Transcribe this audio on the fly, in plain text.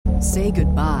Say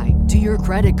goodbye to your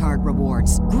credit card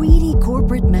rewards. Greedy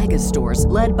corporate mega stores,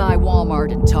 led by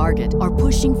Walmart and Target, are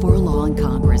pushing for a law in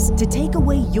Congress to take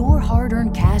away your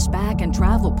hard-earned cash back and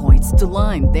travel points to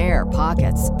line their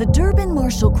pockets. The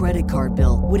Durbin-Marshall credit card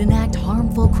bill would enact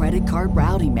harmful credit card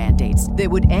routing mandates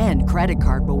that would end credit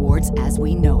card rewards as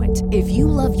we know it. If you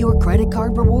love your credit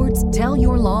card rewards, tell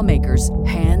your lawmakers,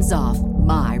 hands off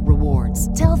my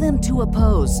rewards. Tell them to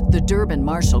oppose the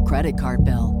Durbin-Marshall credit card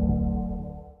bill.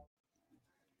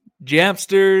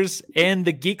 Jamsters and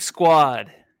the Geek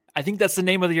Squad. I think that's the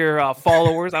name of your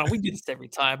followers. We do this every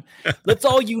time. Let's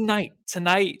all unite.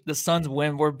 Tonight, the Suns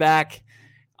win. We're back.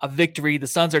 A victory. The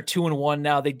Suns are 2-1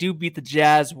 now. They do beat the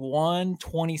Jazz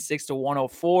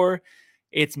 126-104.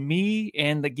 It's me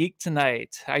and the Geek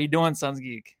tonight. How you doing, Suns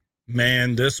Geek?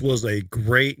 Man, this was a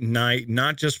great night,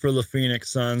 not just for the Phoenix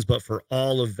Suns, but for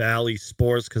all of Valley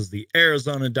sports, because the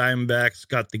Arizona Diamondbacks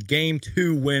got the Game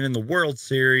 2 win in the World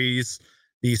Series.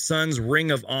 The Suns Ring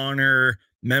of Honor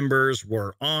members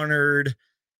were honored,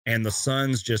 and the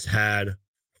Suns just had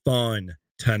fun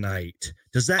tonight.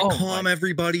 Does that calm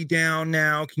everybody down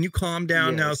now? Can you calm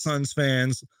down now, Suns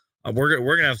fans? We're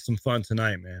gonna have some fun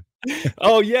tonight, man.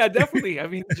 Oh yeah, definitely. I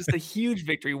mean, just a huge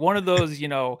victory. One of those,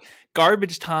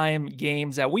 garbage time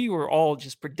games that we were all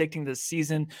just predicting this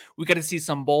season. We got to see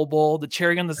some bowl, the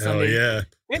cherry on the Sunday. Yeah.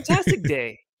 Fantastic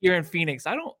day here in Phoenix.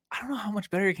 I don't know how much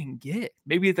better it can get.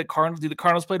 Maybe the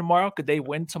Cardinals play tomorrow? Could they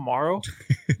win tomorrow?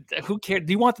 Who cares?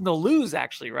 Do you want them to lose,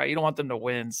 actually, right? You don't want them to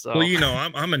win. So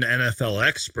I'm an NFL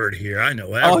expert here. I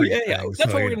know everything. Oh yeah.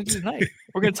 That's what we're gonna do tonight.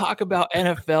 We're gonna talk about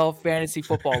NFL fantasy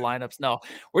football lineups. No,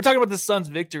 we're talking about the Suns'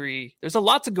 victory. There's a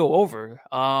lot to go over.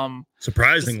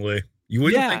 Surprisingly. You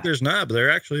wouldn't think there's not, but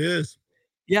there actually is.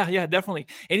 Yeah, definitely.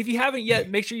 And if you haven't yet,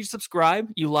 make sure you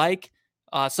subscribe. You like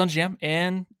Suns Jam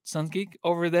and Suns Geek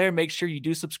over there. Make sure you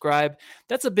do subscribe.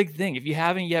 That's a big thing. If you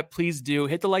haven't yet, please do.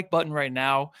 Hit the like button right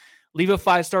now. Leave a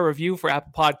 5-star review for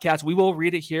Apple Podcasts. We will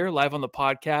read it here live on the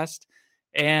podcast.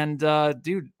 And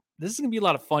dude, this is going to be a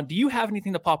lot of fun. Do you have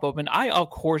anything to pop open? I, of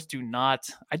course, do not.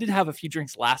 I did have a few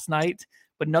drinks last night,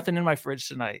 but nothing in my fridge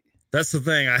tonight. That's the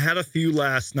thing. I had a few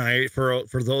last night for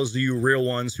those of you real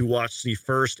ones who watched the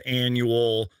first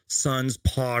annual Suns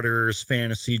Potters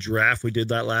fantasy draft. We did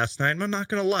that last night. And I'm not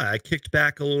going to lie. I kicked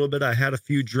back a little bit. I had a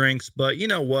few drinks, but you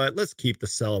know what? Let's keep the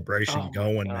celebration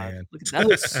going, man. That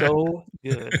was so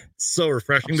good. So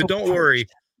refreshing. But don't worry.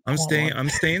 I'm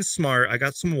staying smart. I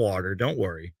got some water. Don't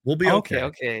worry. We'll be okay.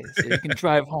 Okay. So you can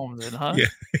drive home then, huh? Yeah.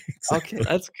 Exactly. Okay,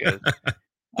 that's good.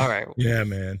 All right. Yeah,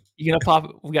 man. You gonna pop?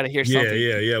 We gotta hear something.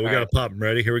 Yeah. We gotta pop them.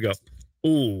 Ready? Here we go.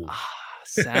 Ooh.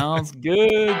 Sounds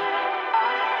good.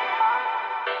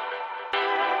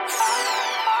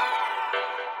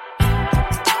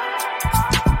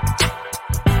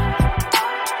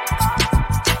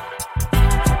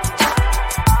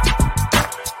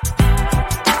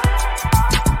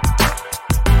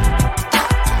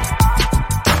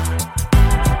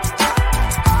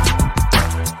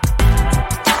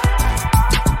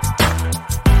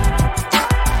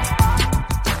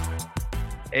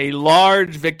 A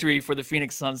large victory for the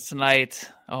Phoenix Suns tonight.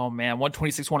 Oh man,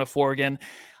 126-104 again.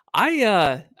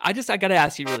 I gotta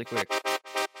ask you really quick.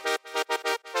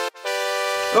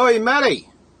 Oi, Matty.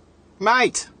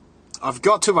 Mate, I've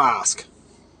got to ask.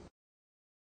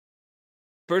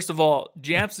 First of all,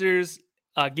 Jamsters,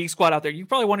 Geek Squad out there, you're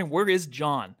probably wondering, where is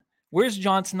John? Where's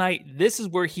John tonight? This is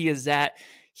where he is at.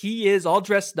 He is all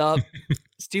dressed up.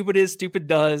 Stupid is, stupid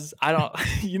does. I don't,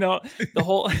 the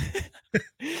whole,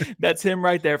 that's him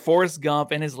right there. Forrest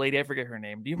Gump and his lady. I forget her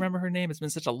name. Do you remember her name? It's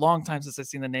been such a long time since I've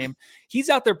seen the name. He's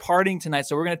out there partying tonight,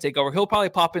 so we're going to take over. He'll probably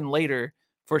pop in later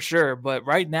for sure. But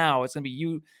right now, it's going to be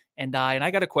you and I. And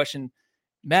I got a question.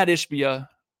 Matt Ishbia,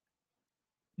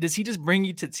 does he just bring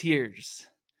you to tears?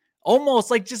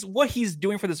 Almost like just what he's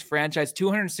doing for this franchise.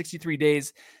 263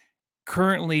 days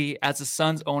currently as a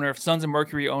Suns owner, Suns and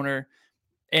Mercury owner.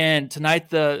 And tonight,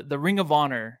 the Ring of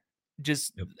Honor,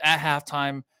 just at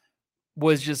halftime,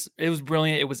 it was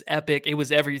brilliant. It was epic. It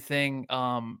was everything.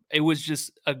 It was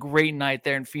just a great night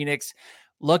there in Phoenix.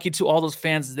 Lucky to all those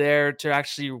fans there to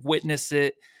actually witness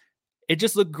it. It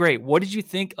just looked great. What did you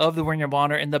think of the Ring of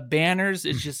Honor? And the banners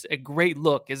is just a great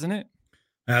look, isn't it?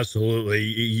 Absolutely.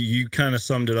 You kind of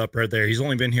summed it up right there. He's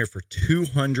only been here for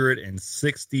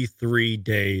 263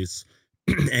 days.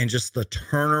 And just the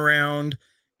turnaround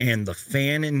and the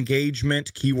fan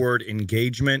engagement, keyword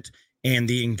engagement, and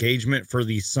the engagement for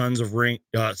the Suns Ring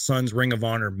of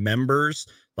Honor members.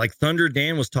 Like Thunder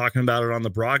Dan was talking about it on the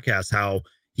broadcast, how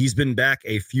he's been back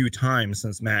a few times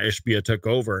since Matt Ishbia took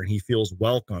over, and he feels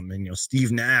welcome. And,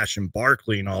 Steve Nash and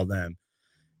Barkley and all them.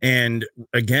 And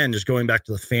again, just going back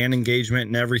to the fan engagement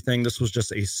and everything, this was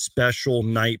just a special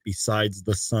night besides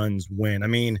the Suns win. I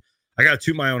mean, I got to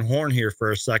toot my own horn here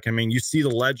for a second. I mean, you see the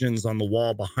legends on the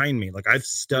wall behind me. Like, I've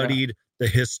studied the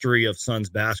history of Suns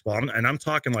basketball, and I'm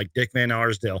talking like Dick Van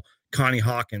Arsdale, Connie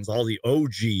Hawkins, all the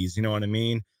OGs, you know what I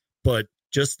mean? But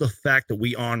just the fact that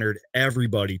we honored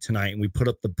everybody tonight and we put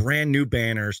up the brand new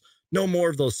banners, no more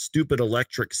of those stupid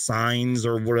electric signs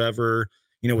or whatever,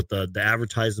 you know, with the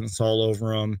advertisements all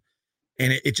over them.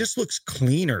 And it just looks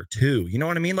cleaner too. You know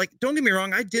what I mean? Like, don't get me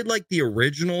wrong. I did like the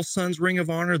original Suns Ring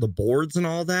of Honor, the boards and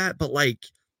all that, but like,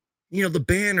 you know, the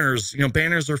banners, you know,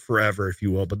 banners are forever, if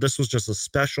you will, but this was just a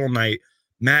special night.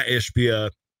 Matt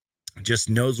Ishbia just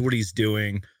knows what he's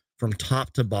doing from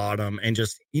top to bottom. And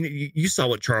just, you know, you saw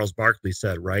what Charles Barkley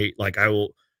said, right? Like, I'm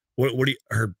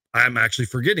actually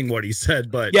forgetting what he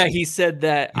said, but yeah, he said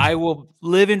that I will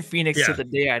live in Phoenix to the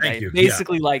day I die.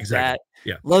 Basically, like exactly. That.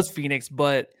 Yeah. Loves Phoenix,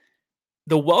 but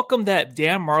the welcome that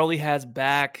Dan Marley has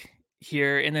back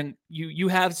here, and then you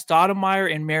have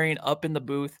Stoudemire and Marion up in the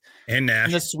booth and Nash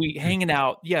in the suite hanging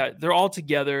out. Yeah, they're all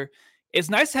together. It's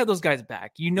nice to have those guys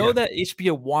back. You know that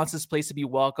HBA wants this place to be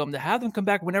welcome, to have them come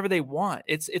back whenever they want.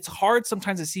 It's hard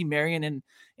sometimes to see Marion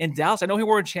in Dallas. I know he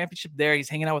won a championship there. He's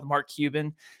hanging out with Mark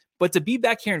Cuban. But to be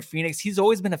back here in Phoenix, he's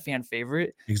always been a fan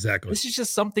favorite. Exactly. This is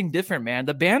just something different, man.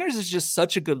 The banners is just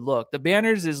such a good look. The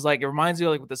banners is like, it reminds me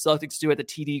of like what the Celtics do at the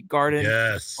TD Garden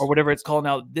or whatever it's called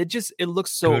now. It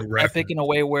looks so epic in a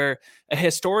way where a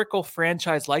historical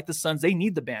franchise like the Suns, they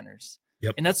need the banners.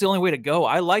 Yep. And that's the only way to go.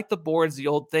 I like the boards, the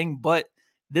old thing, but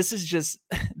this is just,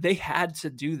 they had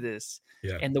to do this.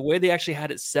 Yeah. And the way they actually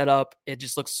had it set up, it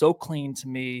just looks so clean to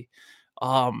me.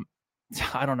 I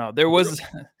don't know. There was...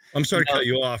 I'm sorry to cut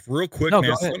you off real quick,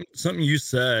 man. Something you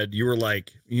said, you were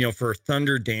like, you know, for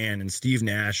Thunder Dan and Steve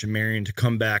Nash and Marion to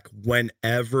come back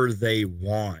whenever they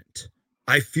want.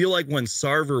 I feel like when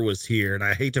Sarver was here, and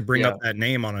I hate to bring up that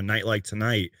name on a night like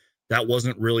tonight, that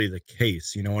wasn't really the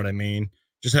case. You know what I mean?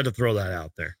 Just had to throw that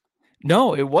out there.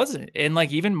 No, it wasn't. And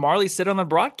like even Marley said on the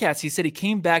broadcast, he said he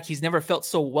came back, he's never felt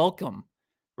so welcome,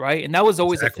 right? And that was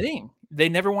always a thing. They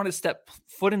never wanted to step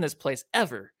foot in this place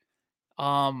ever.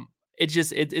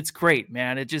 It's great,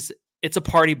 man. It's a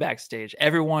party backstage.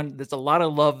 Everyone, there's a lot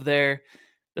of love there.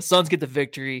 The Suns get the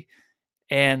victory.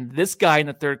 And this guy in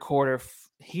the third quarter,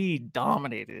 he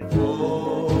dominated.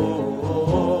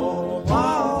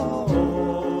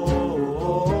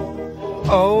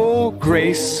 Oh,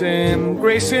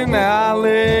 Grayson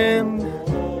Allen,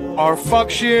 our fuck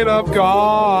shit up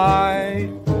guy.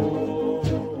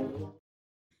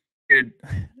 Dude,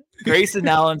 Grayson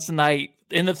Allen tonight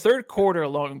in the third quarter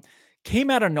alone came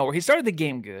out of nowhere. He started the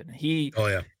game good. He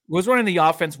was running the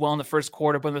offense well in the first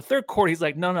quarter, but in the third quarter, he's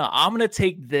like, no, I'm going to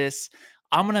take this.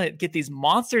 I'm going to get these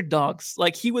monster dunks.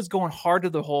 Like, he was going hard to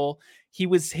the hole. He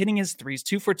was hitting his threes,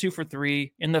 2 for 2 for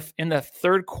 3 in the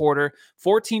third quarter,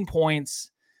 14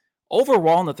 points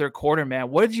overall in the third quarter,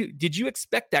 man. Did you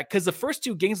expect that? Because the first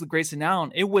two games with Grayson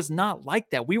Allen, it was not like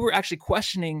that. We were actually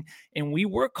questioning, and we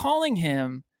were calling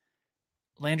him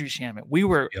Landry Shamet. We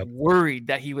were worried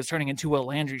that he was turning into a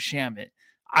Landry Shamet.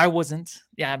 I wasn't.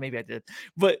 Yeah, maybe I did.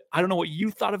 But I don't know what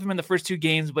you thought of him in the first two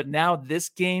games, but now this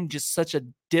game, just such a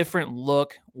different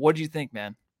look. What do you think,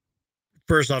 man?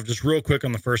 First off, just real quick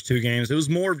on the first two games, it was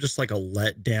more of just like a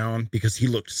letdown because he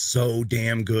looked so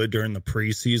damn good during the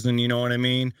preseason. You know what I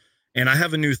mean? And I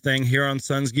have a new thing here on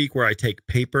Suns Geek where I take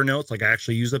paper notes. Like, I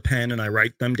actually use a pen and I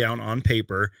write them down on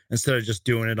paper instead of just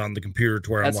doing it on the computer to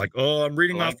where I'm like, oh, I'm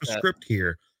reading off a script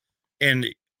here. And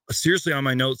seriously, on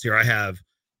my notes here, I have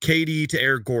KD to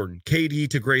Eric Gordon, KD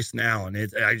to Grayson Allen.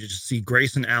 I just see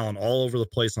Grayson Allen all over the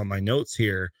place on my notes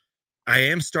here. I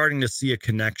am starting to see a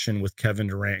connection with Kevin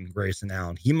Durant and Grayson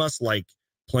Allen. He must like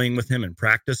playing with him in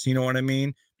practice. You know what I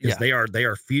mean? Because they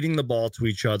are feeding the ball to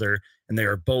each other and they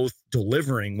are both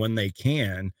delivering when they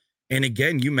can. And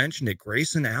again, you mentioned it.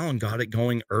 Grayson Allen got it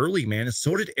going early, man. And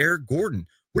so did Eric Gordon.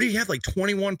 What did he have? Like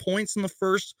 21 points in the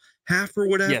first half or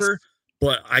whatever. Yes.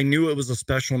 But I knew it was a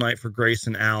special night for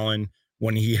Grayson Allen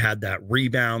when he had that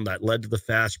rebound that led to the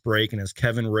fast break. And as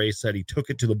Kevin Ray said, he took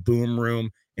it to the boom room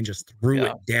and just threw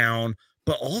it down.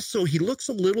 But also he looks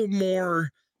a little more,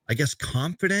 I guess,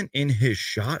 confident in his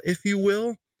shot, if you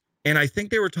will. And I think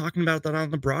they were talking about that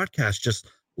on the broadcast. Just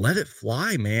let it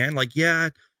fly, man. Like, yeah,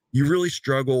 you really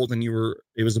struggled and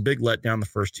it was a big letdown the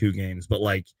first two games, but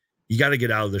like, you got to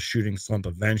get out of the shooting slump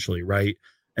eventually, right?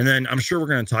 And then I'm sure we're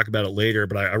going to talk about it later,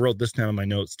 but I wrote this down in my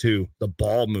notes too. The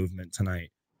ball movement tonight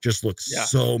just looks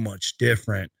so much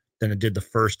different than it did the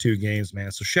first two games,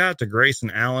 man. So shout out to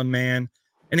Grayson Allen, man.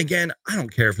 And again, I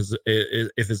don't care if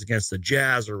it's against the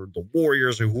Jazz or the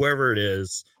Warriors or whoever it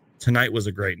is. tonight was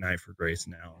a great night for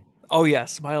Grayson Allen. Oh yeah,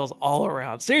 smiles all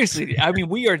around. Seriously, I mean,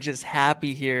 we are just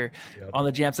happy here on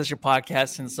the Jam Session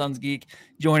podcast and Suns Geek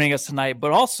joining us tonight,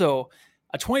 but also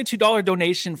a $22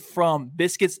 donation from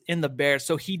Biscuits in the Bear.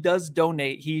 So he does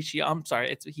donate. I'm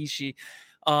sorry, it's he, she.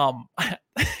 Why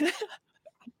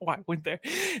went there?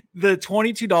 The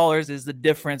 $22 is the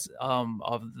difference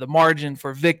of the margin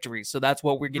for victory. So that's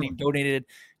what we're getting donated.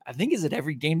 I think is it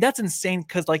every game. That's insane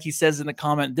because, like he says in the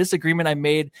comment, this agreement I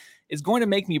made is going to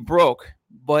make me broke,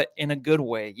 but in a good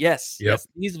way. Yes, yes,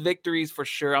 these victories for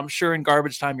sure. I'm sure in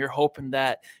garbage time you're hoping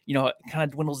that it kind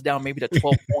of dwindles down maybe to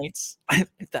 12 points.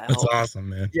 If that helps. That's awesome,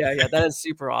 man. Yeah, that is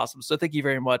super awesome. So thank you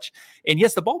very much. And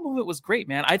yes, the ball movement was great,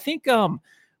 man. I think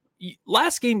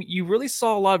last game you really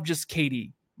saw a lot of just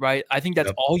KD. Right. I think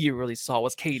that's all you really saw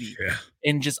was KD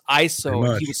and just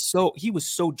ISO. He was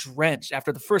so drenched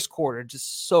after the first quarter,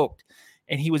 just soaked,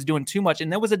 and he was doing too much.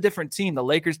 And that was a different team. The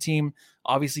Lakers team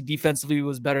obviously defensively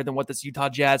was better than what this Utah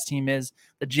Jazz team is.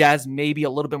 The Jazz may be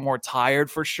a little bit more tired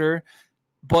for sure.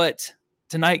 But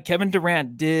tonight, Kevin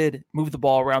Durant did move the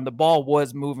ball around. The ball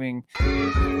was moving.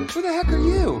 Who the heck are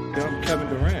you? I'm Kevin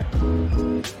Durant.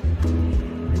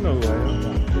 You know who I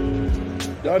am.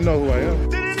 Y'all know who I am.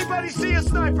 Did anybody see a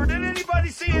sniper? Did anybody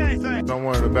see anything? I'm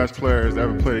one of the best players to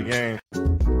ever play the game.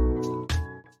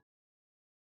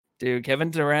 Dude, Kevin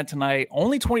Durant tonight,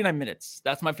 only 29 minutes.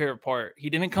 That's my favorite part.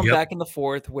 He didn't come back in the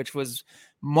fourth, which was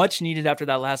much needed after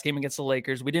that last game against the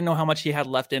Lakers. We didn't know how much he had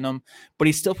left in him, but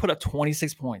he still put up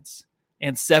 26 points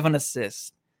and 7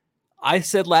 assists. I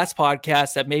said last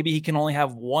podcast that maybe he can only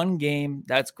have one game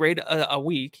that's great a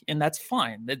week, and that's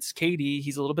fine. That's KD.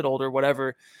 He's a little bit older,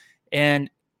 whatever.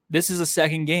 And this is a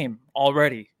second game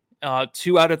already.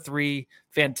 2 out of 3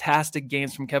 fantastic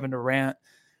games from Kevin Durant.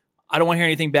 I don't want to hear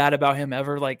anything bad about him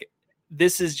ever. Like,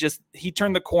 this is just, he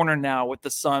turned the corner now with the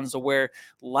Suns, where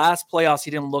last playoffs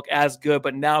he didn't look as good,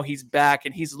 but now he's back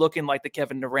and he's looking like the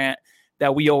Kevin Durant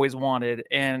that we always wanted.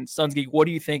 And Suns Geek, what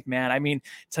do you think, man? I mean,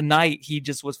 tonight he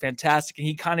just was fantastic, and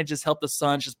he kind of just helped the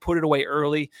Suns just put it away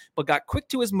early, but got quick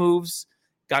to his moves,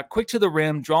 got quick to the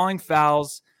rim, drawing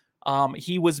fouls.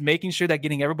 He was making sure that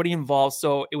getting everybody involved.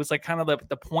 So it was like kind of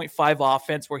the 0.5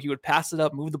 offense where he would pass it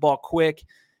up, move the ball quick,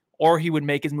 or he would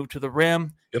make his move to the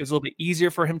rim. It was a little bit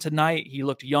easier for him tonight. He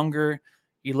looked younger.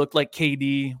 He looked like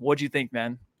KD. What do you think,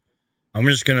 man? I'm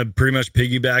just going to pretty much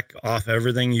piggyback off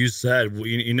everything you said.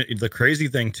 The crazy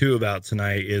thing, too, about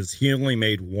tonight is he only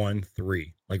made 1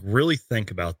 3. Like, really think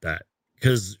about that.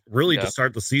 Because really, to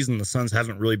start the season, the Suns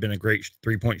haven't really been a great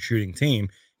three-point shooting team.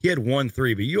 He had 1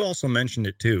 3, but you also mentioned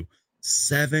it, too.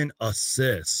 7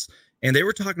 assists. And they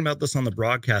were talking about this on the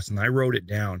broadcast, and I wrote it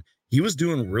down. He was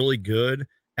doing really good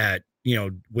at,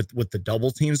 with the double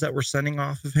teams that were sending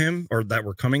off of him or that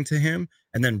were coming to him,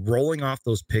 and then rolling off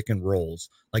those pick and rolls,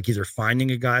 like either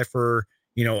finding a guy for,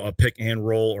 a pick and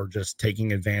roll, or just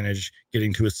taking advantage,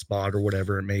 getting to a spot or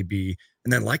whatever it may be.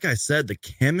 And then, like I said, the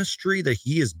chemistry that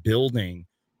he is building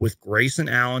with Grayson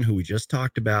Allen, who we just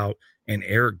talked about, and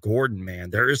Eric Gordon, man,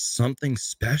 there is something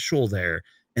special there.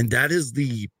 And that is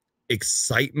the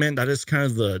excitement. That is kind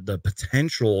of the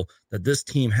potential that this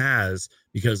team has,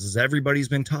 because as everybody's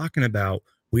been talking about,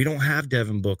 we don't have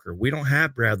Devin Booker. We don't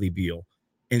have Bradley Beal.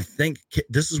 And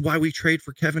this is why we trade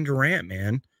for Kevin Durant,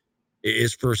 man,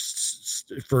 is for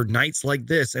nights like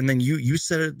this. And then you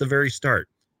said it at the very start,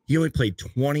 he only played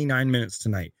 29 minutes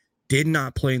tonight, did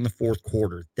not play in the fourth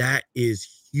quarter. That is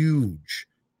huge.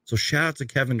 So shout out to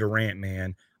Kevin Durant,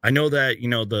 man. I know that,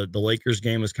 the Lakers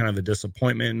game was kind of a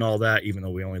disappointment and all that, even though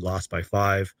we only lost by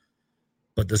 5.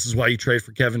 But this is why you trade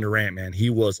for Kevin Durant, man. He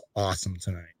was awesome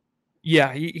tonight.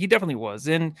 Yeah, he definitely was.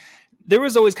 And there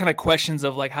was always kind of questions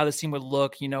of like how this team would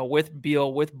look, with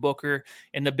Beal, with Booker,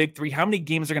 and the big three. How many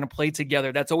games are going to play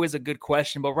together? That's always a good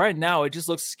question. But right now, it just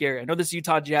looks scary. I know this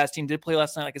Utah Jazz team did play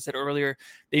last night. Like I said earlier,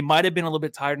 they might have been a little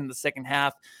bit tired in the second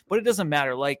half, but it doesn't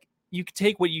matter. Like, you can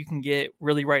take what you can get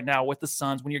really right now with the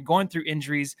Suns when you're going through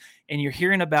injuries and you're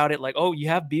hearing about it like, oh, you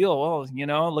have Beal. Oh,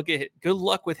 look at it. Good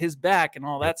luck with his back and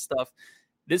all that stuff.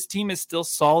 This team is still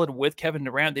solid with Kevin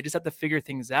Durant. They just have to figure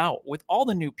things out with all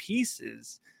the new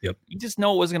pieces. Yep. You just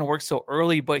know it wasn't going to work so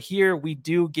early, but here we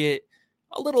do get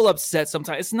a little upset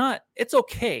sometimes. It's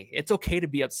okay. It's okay to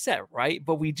be upset, right?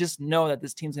 But we just know that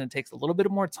this team's going to take a little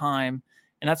bit more time,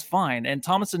 and that's fine. And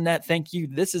Thomas Annette, thank you.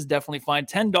 This is definitely fine.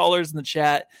 $10 in the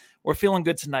chat. We're feeling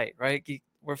good tonight, right?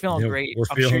 We're feeling great.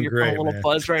 I'm sure you're great, feeling a little man.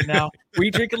 buzz right now. Were you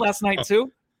drinking last night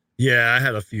too? Yeah, I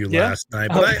had a few last night,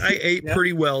 but I ate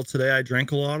pretty well today. I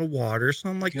drank a lot of water, so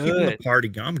I'm like keeping the party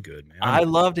going. I'm good, man. I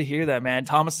love to hear that, man.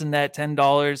 Thomas Annette,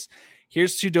 $10.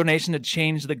 Here's to donation to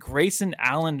change the Grayson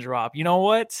Allen drop. You know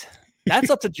what? That's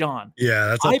up to John. Yeah,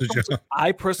 that's up to John.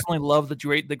 I personally love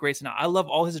the Grayson. I love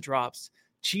all his drops.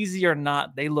 Cheesy or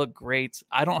not, they look great.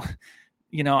 I don't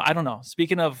know.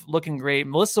 Speaking of looking great,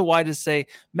 Melissa White is say,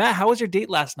 Matt, how was your date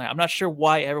last night? I'm not sure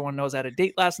why everyone knows I had a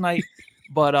date last night,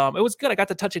 but it was good. I got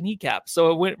to touch a kneecap,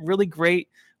 so it went really great.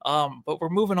 But we're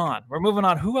moving on.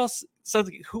 Who else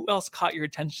caught your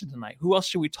attention tonight? Who else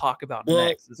should we talk about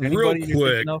next? Is there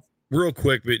real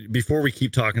quick, but before we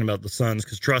keep talking about the Suns,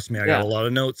 because trust me, I got a lot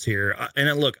of notes here.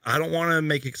 Look, I don't want to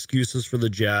make excuses for the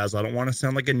Jazz. I don't want to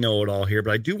sound like a know-it-all here,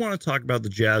 but I do want to talk about the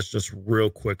Jazz just real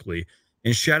quickly.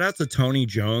 And shout out to Tony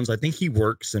Jones. I think he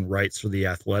works and writes for The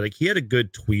Athletic. He had a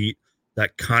good tweet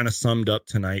that kind of summed up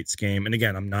tonight's game. And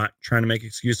again, I'm not trying to make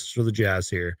excuses for the Jazz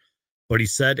here, but he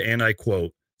said, and I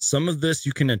quote, "Some of this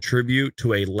you can attribute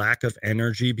to a lack of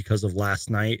energy because of last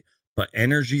night, but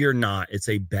energy or not, it's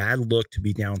a bad look to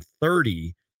be down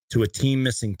 30 to a team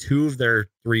missing 2 of their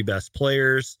 3 best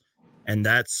players. And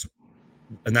that's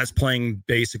playing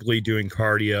basically doing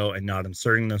cardio and not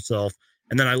inserting themselves."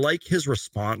 And then I like his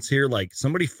response here. Like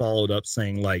somebody followed up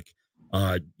saying like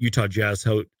Utah Jazz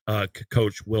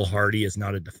coach Will Hardy is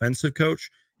not a defensive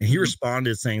coach. And he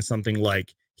responded saying something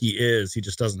like he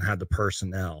just doesn't have the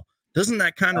personnel. Doesn't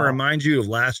that kind of remind you of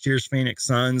last year's Phoenix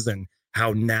Suns and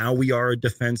how now we are a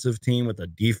defensive team with a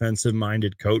defensive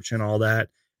minded coach and all that,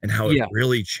 and how it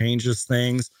really changes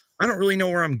things? I don't really know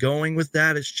where I'm going with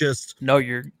that. It's just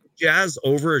Jazz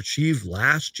overachieved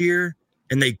last year.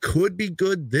 And they could be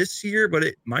good this year, but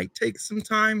it might take some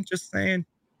time. Just saying.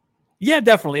 Yeah,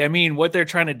 definitely. I mean, what they're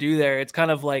trying to do there, it's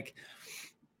kind of like,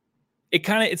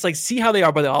 it's like, see how they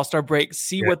are by the All-Star break,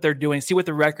 see what they're doing, see what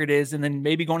the record is, and then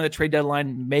maybe go to the trade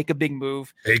deadline, make a big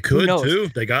move. They could too.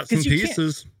 They got some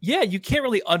pieces. You can't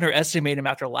really underestimate them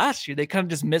after last year. They kind of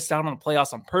just missed out on the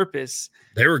playoffs on purpose.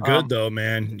 They were good though,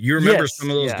 man. You remember some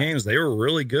of those games. They were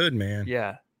really good, man.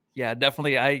 Yeah,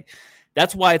 definitely.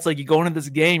 That's why it's like you go into this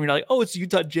game, you're like, oh, it's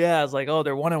Utah Jazz. Like, oh,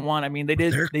 they're 1-1. I mean, they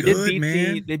did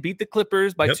beat the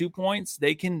Clippers by 2 points.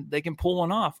 They can pull one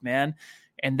off, man.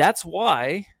 And that's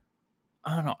why,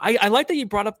 I don't know. I like that you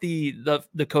brought up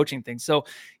the coaching thing. So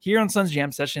here on Suns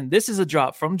Jam Session, this is a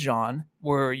drop from John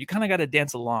where you kind of got to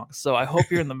dance along. So I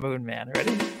hope you're in the mood, man.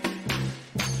 Ready?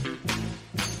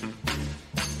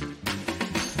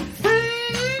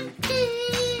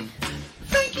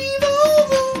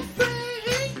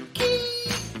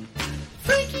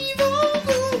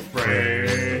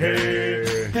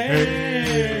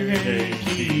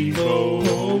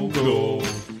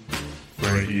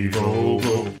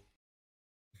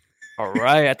 All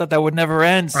right. I thought that would never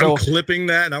end. So I'm clipping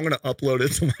that and I'm going to upload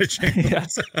it to my channel.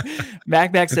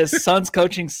 Mac says Suns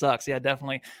coaching sucks. Yeah,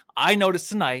 definitely. I noticed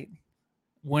tonight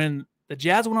when the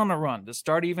Jazz went on a run to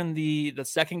start even the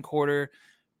second quarter,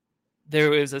 it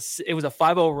was a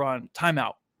 5-0 run,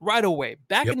 timeout right away.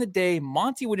 Back in the day,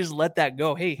 Monty would just let that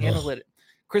go. Hey, handle it.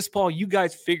 Chris Paul, you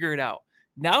guys figure it out.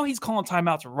 Now he's calling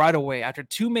timeouts right away after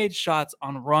 2 made shots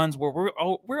on runs where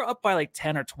we're up by like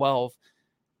 10 or 12,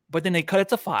 but then they cut it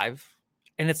to 5,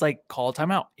 and it's like, call a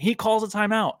timeout. He calls a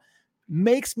timeout.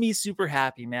 Makes me super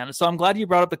happy, man. So I'm glad you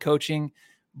brought up the coaching,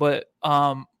 but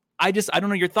I don't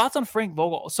know your thoughts on Frank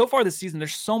Vogel. So far this season,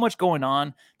 there's so much going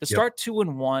on. To start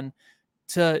 2-1,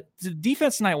 the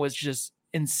defense tonight was just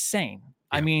insane.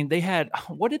 I mean,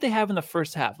 what did they have in the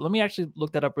first half? Let me actually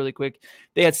look that up really quick.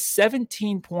 They had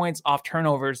 17 points off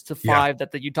turnovers to 5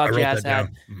 that the Utah Jazz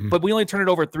had, but we only turned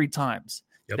it over 3 times.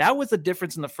 That was the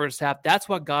difference in the first half. That's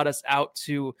what got us out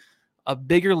to a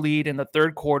bigger lead in the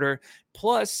third quarter.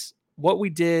 Plus what we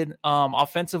did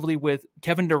offensively with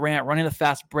Kevin Durant running the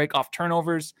fast break off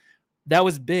turnovers, that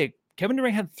was big. Kevin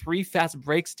Durant had 3 fast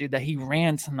breaks, dude, that he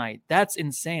ran tonight. That's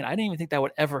insane. I didn't even think that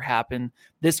would ever happen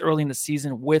this early in the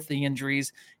season with the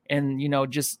injuries and,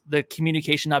 just the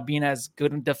communication not being as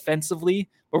good defensively.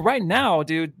 But right now,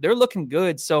 dude, they're looking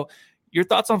good. So your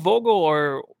thoughts on Vogel,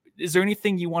 or is there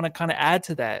anything you want to kind of add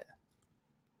to that?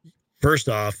 First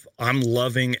off, I'm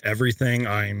loving everything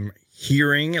I'm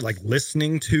hearing, like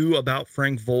listening to about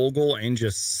Frank Vogel and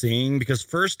just seeing, because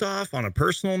first off, on a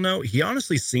personal note, he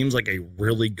honestly seems like a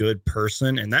really good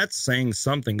person. And that's saying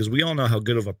something, because we all know how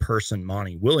good of a person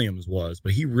Monty Williams was,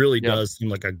 but he really does seem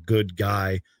like a good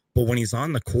guy. But when he's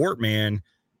on the court, man,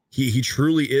 he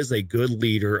truly is a good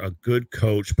leader, a good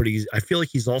coach, but I feel like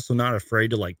he's also not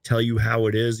afraid to like tell you how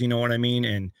it is. You know what I mean?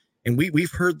 And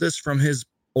we've heard this from his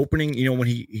opening, when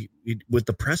he with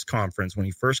the press conference, when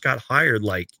he first got hired,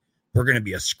 like, we're going to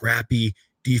be a scrappy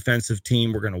defensive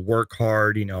team. We're going to work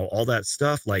hard, all that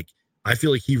stuff. Like, I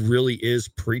feel like he really is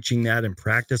preaching that in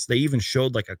practice. They even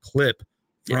showed like a clip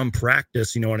from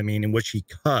practice, you know what I mean, in which he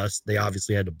cussed. They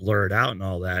obviously had to blur it out and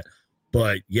all that.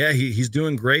 But yeah, he's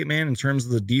doing great, man, in terms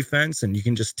of the defense. And you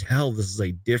can just tell this is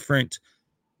a different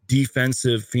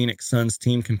defensive Phoenix Suns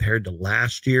team compared to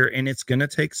last year. And it's going to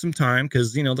take some time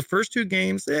because, you know, the first two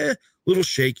games, a little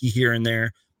shaky here and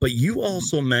there. But you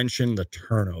also mentioned the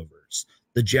turnovers.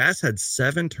 The Jazz had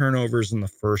 7 turnovers in the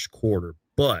first quarter,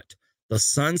 but the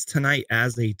Suns tonight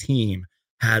as a team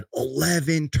had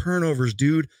 11 turnovers,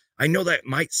 dude. I know that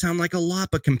might sound like a lot,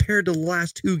 but compared to the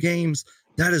last 2 games,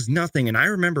 that is nothing. And I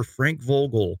remember Frank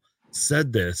Vogel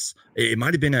said this. It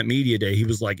might have been at Media Day. He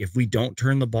was like, if we don't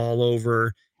turn the ball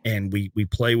over and we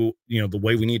play, you know, the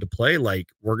way we need to play, like,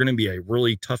 we're going to be a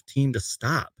really tough team to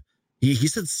stop. He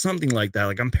said something like that.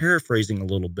 Like, I'm paraphrasing a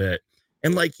little bit.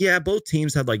 And like, yeah, both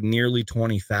teams had like nearly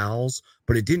 20 fouls,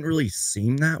 but it didn't really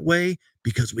seem that way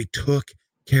because we took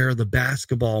care of the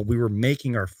basketball. We were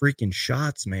making our freaking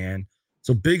shots, man.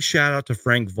 So big shout out to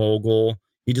Frank Vogel.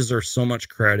 He deserves so much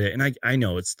credit. And I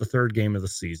know it's the 3rd game of the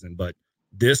season, but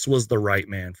this was the right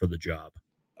man for the job.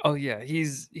 Oh yeah,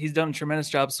 he's done a tremendous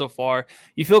job so far.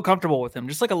 You feel comfortable with him,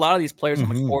 just like a lot of these players on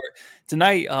the court.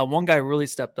 Tonight, one guy really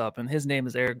stepped up, and his name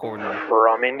is Eric Gordon.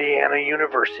 From Indiana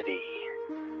University,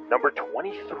 number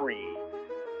 23,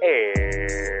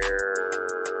 Eric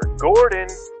Gordon.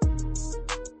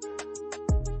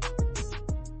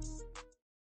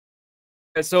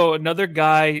 So another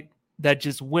guy that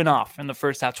just went off in the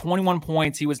first half, 21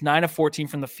 points. He was 9 of 14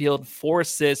 from the field, 4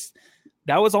 assists.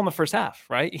 That was on the first half,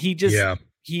 right?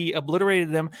 He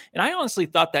obliterated them. And I honestly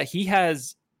thought that he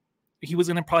was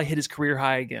going to probably hit his career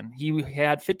high again. He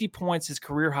had 50 points, his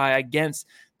career high against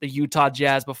the Utah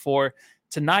Jazz before.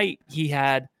 Tonight, he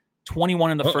had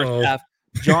 21 in the first half.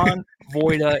 John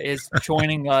Voida is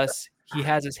joining us. He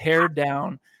has his hair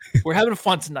down. We're having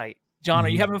fun tonight. John, are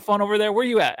you having fun over there? Where are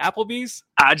you at? Applebee's?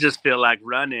 I just feel like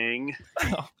running.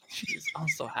 Oh, jeez. I'm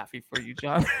so happy for you,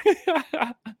 John.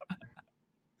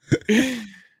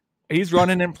 He's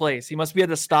running in place. He must be at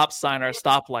a stop sign or a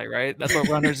stoplight, right? That's what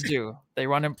runners do. They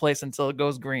run in place until it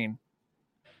goes green.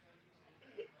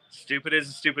 Stupid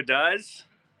as stupid does.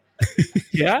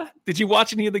 Yeah? Did you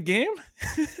watch any of the game?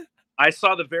 I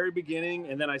saw the very beginning,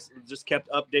 and then I just kept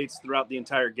updates throughout the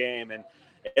entire game, and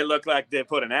it looked like they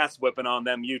put an ass whipping on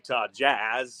them Utah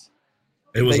Jazz.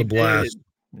 It was a blast.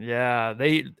 Yeah.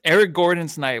 Eric Gordon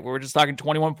tonight, we were just talking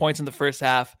 21 points in the first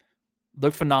half.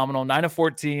 Looked phenomenal. 9 of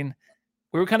 14.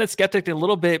 We were kind of skeptic a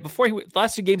little bit. Before the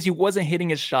last 2 games, he wasn't hitting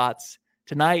his shots.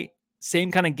 Tonight,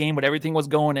 same kind of game, but everything was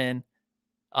going in.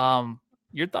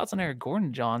 Your thoughts on Eric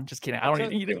Gordon, John? Just kidding. I don't even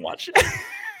think you didn't watch it.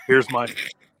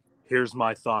 Here's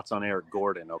my thoughts on Eric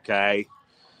Gordon, okay?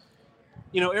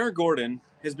 You know, Eric Gordon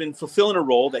has been fulfilling a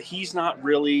role that he's not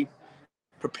really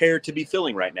prepared to be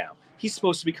filling right now. He's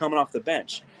supposed to be coming off the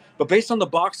bench. But based on the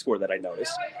box score that I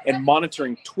noticed and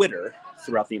monitoring Twitter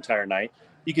throughout the entire night,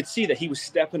 you could see that he was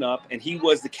stepping up and he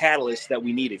was the catalyst that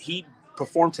we needed. He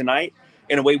performed tonight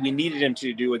in a way we needed him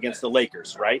to do against the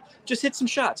Lakers, right? Just hit some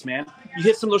shots, man. You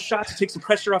hit some of those shots to take some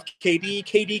pressure off KD.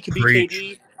 KD can be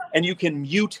KD, and you can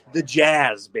mute the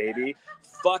Jazz, baby.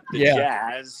 Fuck the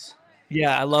Jazz.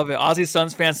 Yeah, I love it. Aussie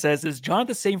Suns fan says, is John at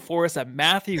the same forest that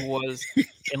Matthew was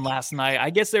in last night? I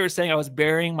guess they were saying I was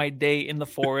burying my date in the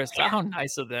forest. How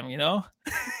nice of them, you know?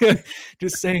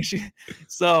 Just saying.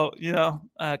 So, you know,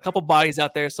 a couple bodies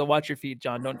out there, so watch your feet,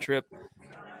 John. Don't trip.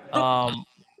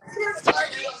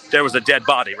 There was a dead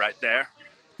body right there.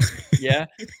 Yeah.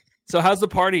 So how's the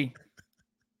party?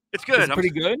 It's good. It's pretty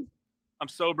good? I'm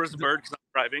sober as a bird because I'm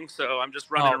driving, so I'm just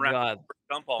running around. God.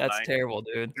 Dump all That's night. terrible,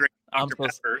 dude. Drink Dr.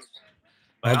 Peppers.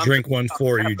 I'll drink one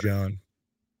for you, John.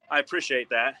 I appreciate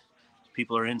that.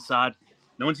 People are inside.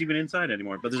 No one's even inside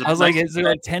anymore. But there's I was like, is there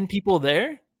like 10 people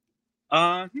there?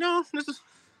 No.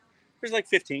 There's like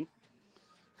 15.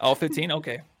 Oh, 15?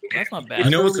 Okay. That's not bad.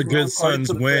 You know it's a good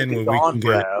Suns win when we can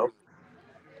get.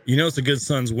 You know it's a good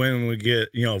Suns win when we get,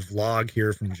 you know, a vlog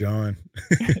here from John.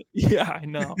 Yeah, I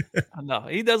know.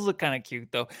 He does look kind of cute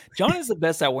though. John is the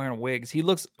best at wearing wigs. He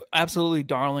looks absolutely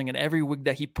darling in every wig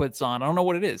that he puts on. I don't know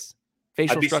what it is.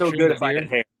 Facial I'd be structure. so good if I had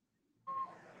hair.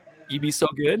 You'd be so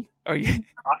good? Are you?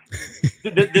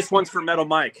 This one's for Metal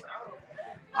Mike.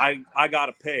 I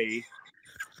gotta pay.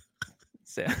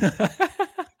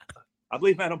 I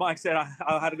believe Metal Mike said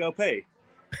I had to go pay.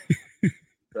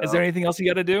 So, is there anything else you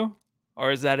got to do?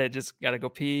 Or is that it? Just got to go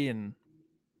pee and...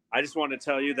 I just wanted to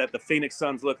tell you that the Phoenix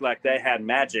Suns looked like they had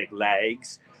magic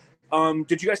legs.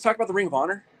 Did you guys talk about the Ring of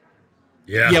Honor?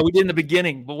 Yeah. Yeah, we did in the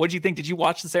beginning. But what did you think? Did you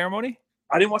watch the ceremony?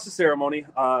 I didn't watch the ceremony.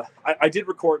 I did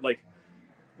record, like,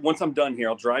 once I'm done here,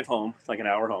 I'll drive home, like an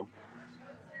hour home,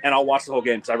 and I'll watch the whole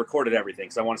game because I recorded everything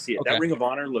because I want to see it. Okay. That Ring of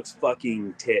Honor looks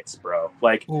fucking tits, bro.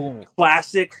 Like, Ooh.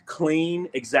 classic, clean,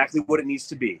 exactly what it needs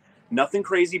to be. Nothing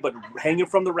crazy, but hanging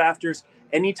from the rafters.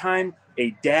 Anytime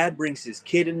a dad brings his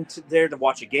kid into there to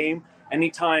watch a game,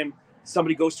 anytime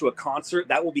somebody goes to a concert,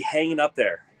 that will be hanging up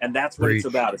there. And that's what it's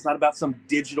about. It's not about some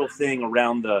digital thing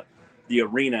around the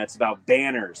arena. It's about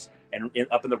banners and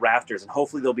up in the rafters. And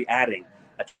hopefully they'll be adding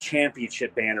a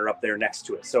championship banner up there next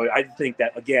to it. So I think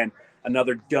that, again,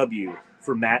 another W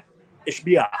for Matt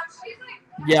Ishbia.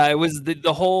 Yeah, it was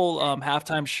the whole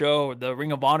halftime show, the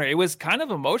Ring of Honor. It was kind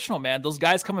of emotional, man. Those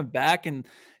guys coming back and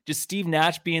just Steve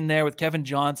Nash being there with Kevin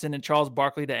Johnson and Charles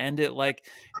Barkley to end it. Like,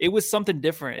 it was something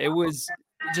different. It was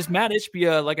just Matt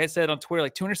Ishbia, like I said on Twitter,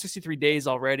 like 263 days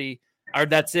already, or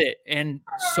that's it. And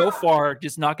so far,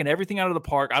 just knocking everything out of the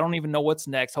park. I don't even know what's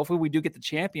next. Hopefully we do get the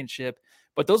championship,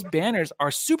 but those banners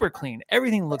are super clean.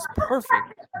 Everything looks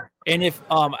perfect. And if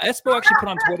Espo actually put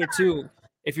on Twitter too,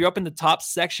 if you're up in the top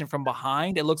section from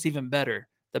behind, it looks even better.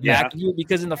 The back view,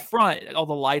 because in the front, all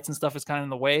the lights and stuff is kind of in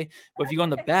the way. But if you go in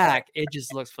the back, it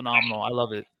just looks phenomenal. I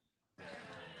love it.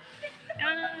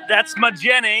 That's my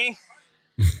Jenny.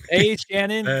 Hey,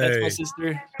 Shannon. Hey. That's my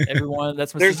sister. Everyone,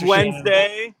 that's my There's sister.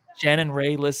 Wednesday. Shannon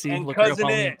Ray Lissy. And look her up cousin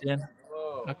on it. LinkedIn.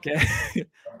 Okay.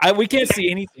 We can't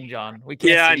see anything, John. We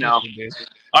can't. Yeah, see I know. anything, dude.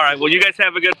 All right. Well, you guys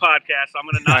have a good podcast. I'm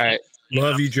gonna. All right.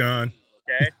 Love you, John.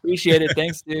 Okay. Appreciate it.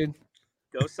 Thanks, dude.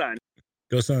 Go Suns.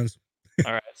 Go Suns.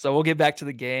 All right. So we'll get back to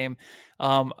the game.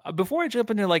 Before I jump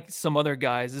into like some other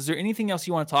guys, is there anything else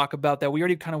you want to talk about that we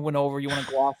already kind of went over? You want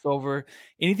to gloss over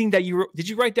anything that did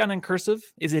you write down in cursive?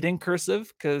 Is it in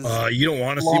cursive? Because you don't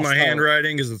want to see my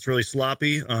handwriting because it's really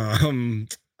sloppy. I'm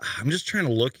just trying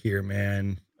to look here,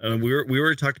 man. We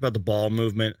already talked about the ball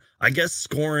movement. I guess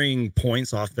scoring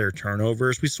points off their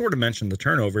turnovers. We sort of mentioned the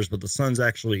turnovers, but the Suns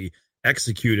actually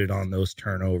executed on those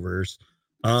turnovers.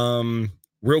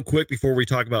 Real quick before we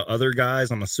talk about other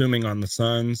guys, I'm assuming on the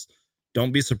Suns,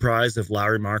 don't be surprised if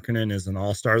Lauri Markkanen is an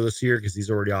all-star this year because he's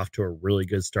already off to a really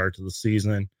good start to the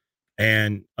season.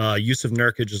 And Jusuf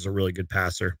Nurkic is a really good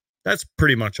passer. That's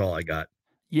pretty much all I got.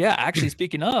 Yeah, actually,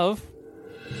 speaking of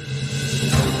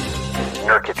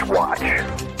Nurkic watch.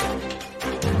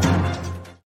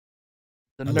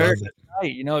 The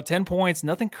Nurkic, 10 points,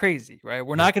 nothing crazy, right?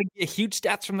 We're not going to get huge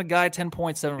stats from the guy, 10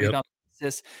 points, 7 rebounds,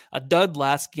 assists, a dud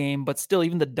last game, but still,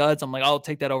 even the duds, I'm like, I'll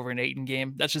take that over an Ayton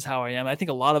game. That's just how I am. I think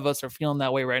a lot of us are feeling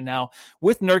that way right now.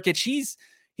 With Nurkic, he's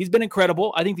been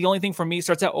incredible. I think the only thing for me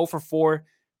starts at 0 for 4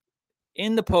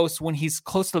 in the post when he's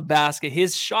close to the basket.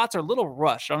 His shots are a little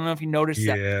rushed. I don't know if you noticed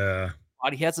that. Yeah.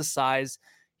 He has a size.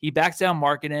 He backs down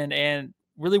Markkanen, and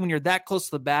really when you're that close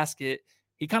to the basket,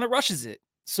 he kind of rushes it.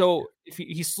 So if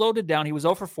he slowed it down, he was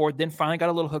 0 for 4, then finally got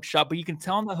a little hook shot, but you can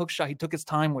tell on the hook shot, he took his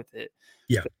time with it.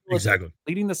 Yeah, exactly.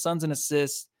 Leading the Suns in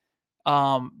assists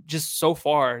just so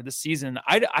far this season.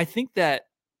 I think that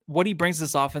what he brings to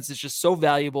this offense is just so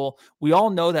valuable. We all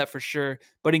know that for sure.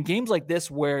 But in games like this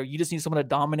where you just need someone to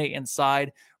dominate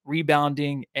inside,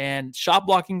 rebounding, and shot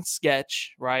blocking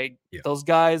sketch, right? Yeah. Those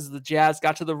guys, the Jazz,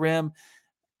 got to the rim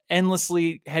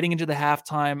endlessly heading into the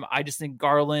halftime. I just think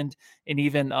Garland and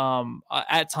even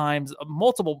at times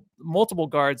multiple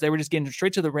guards, they were just getting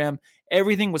straight to the rim.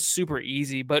 Everything was super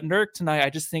easy. But Nurk tonight, I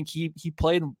just think he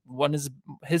played one of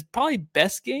his probably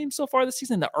best game so far this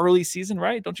season, the early season,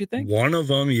 right? Don't you think? One of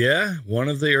them, yeah. One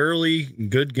of the early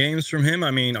good games from him.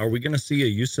 I mean, are we going to see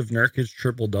a Jusuf Nurkic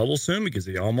triple-double soon? Because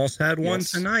he almost had one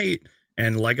tonight.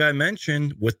 And like I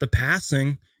mentioned, with the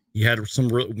passing, he had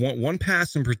one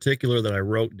pass in particular that I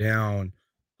wrote down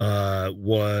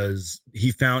was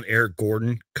he found Eric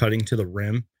Gordon cutting to the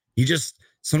rim. He just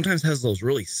sometimes has those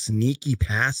really sneaky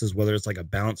passes, whether it's like a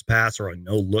bounce pass or a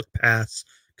no-look pass,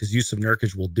 because Jusuf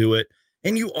Nurkic will do it.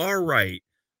 And you are right,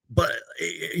 but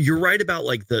you're right about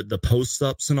like the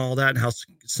post-ups and all that, and how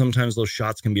sometimes those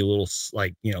shots can be a little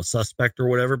like, suspect or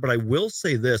whatever. But I will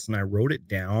say this, and I wrote it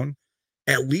down,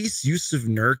 at least Jusuf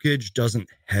Nurkic doesn't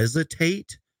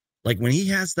hesitate. Like when he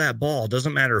has that ball,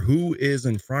 doesn't matter who is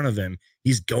in front of him,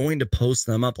 he's going to post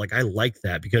them up. Like I like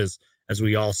that because as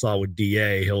we all saw with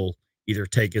DA, he'll either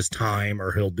take his time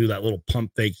or he'll do that little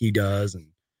pump fake he does. And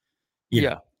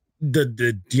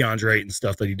the DeAndre Ayton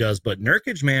stuff that he does. But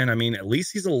Nurkic, man, I mean, at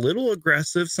least he's a little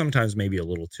aggressive, sometimes maybe a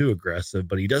little too aggressive,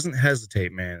 but he doesn't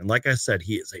hesitate, man. And like I said,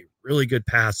 he is a really good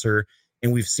passer.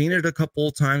 And we've seen it a couple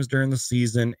of times during the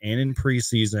season and in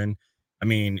preseason. I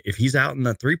mean, if he's out in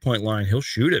the 3-point line, he'll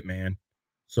shoot it, man.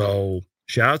 So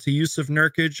shout out to Jusuf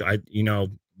Nurkic.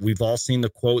 We've all seen the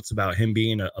quotes about him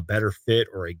being a better fit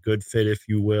or a good fit, if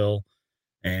you will.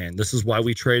 And this is why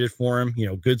we traded for him,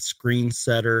 good screen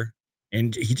setter.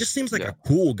 And he just seems like a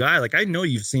cool guy. Like I know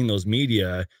you've seen those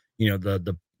media,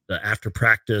 the after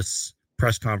practice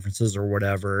press conferences or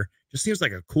whatever. Just seems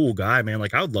like a cool guy, man.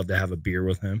 Like I would love to have a beer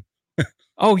with him.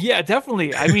 Oh yeah,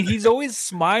 definitely. I mean, he's always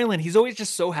smiling. He's always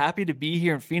just so happy to be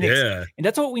here in Phoenix. Yeah. And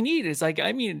that's what we need. It's like,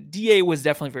 I mean, DA was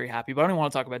definitely very happy, but I don't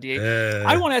want to talk about DA.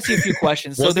 I Uh, want to ask you a few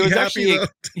questions. So was there he was happy, actually though?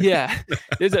 yeah,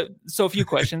 a few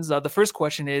questions. The first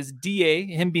question is DA,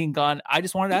 him being gone. I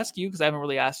just wanted to ask you because I haven't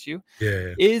really asked you.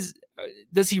 Yeah.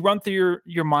 Does he run through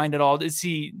your mind at all? Do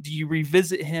you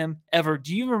revisit him ever?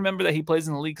 Do you remember that he plays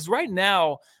in the league? Because right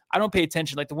now I don't pay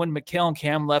attention. Like the when Mikal and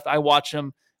Cam left, I watch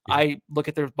them. Yeah. I look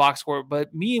at their box score,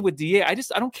 but me with DA, I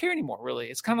don't care anymore. Really,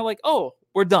 it's kind of like, oh,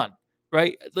 we're done,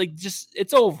 right? Like just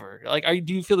it's over. Like,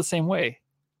 do you feel the same way?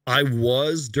 I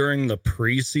was during the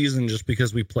preseason just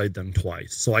because we played them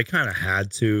twice. So I kind of had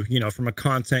to, from a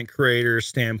content creator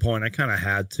standpoint, I kind of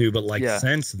had to. But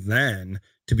since then,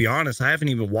 to be honest, I haven't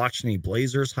even watched any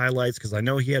Blazers highlights because I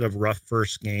know he had a rough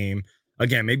first game.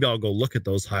 Again, maybe I'll go look at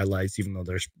those highlights, even though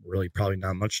there's really probably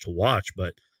not much to watch.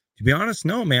 But to be honest,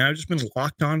 no, man, I've just been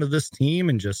locked onto this team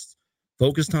and just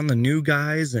focused on the new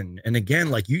guys. And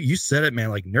again, like you said it, man,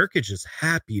 like Nurkic is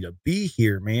happy to be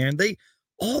here, man.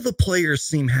 All the players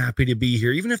seem happy to be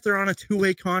here, even if they're on a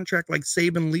two-way contract like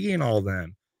Saban Lee and all of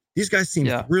them. These guys seem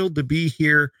thrilled to be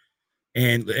here.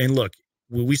 And look,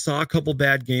 we saw a couple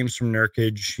bad games from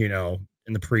Nurkic,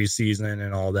 in the preseason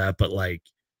and all that, but like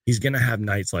he's going to have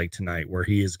nights like tonight where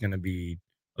he is going to be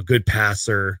a good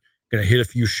passer, going to hit a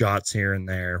few shots here and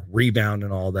there, rebound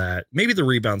and all that. Maybe the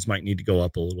rebounds might need to go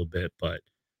up a little bit, but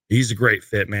he's a great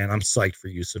fit, man. I'm psyched for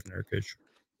Jusuf Nurkic.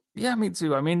 Yeah, me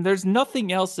too. I mean, there's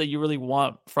nothing else that you really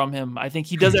want from him. I think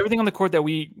he does everything on the court that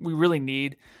we really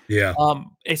need. Yeah.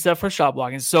 Except for shot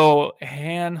blocking. So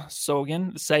Sagan,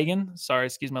 sorry,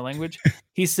 excuse my language.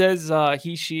 He says,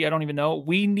 she, I don't even know.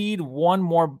 We need one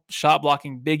more shot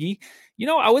blocking biggie.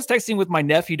 I was texting with my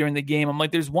nephew during the game. I'm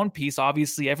like, there's one piece,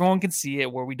 obviously everyone can see it,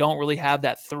 where we don't really have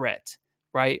that threat,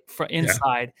 right? For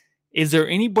inside. Yeah. Is there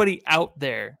anybody out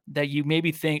there that you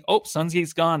maybe think, oh, Suns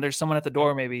Gate's gone, there's someone at the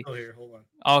door maybe? Oh, here, hold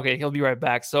on. Okay, he'll be right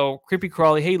back. So, Creepy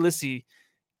Crawly, hey, Lissy,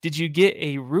 did you get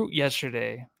a root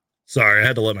yesterday? Sorry, I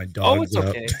had to let my dog. Oh, it's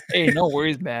okay. Hey, no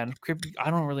worries, man. Creepy,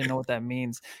 I don't really know what that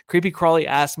means. Creepy Crawly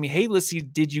asked me, hey, Lissy,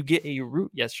 did you get a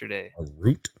root yesterday? A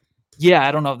root? Yeah,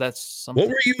 I don't know if that's something.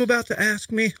 What were you about to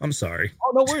ask me? I'm sorry.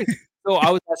 Oh, no worries. So, I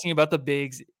was asking about the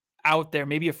bigs out there,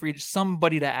 maybe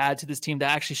somebody to add to this team that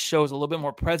actually shows a little bit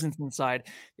more presence inside.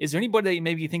 Is there anybody that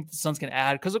maybe you think the Suns can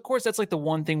add? Because, of course, that's like the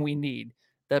one thing we need.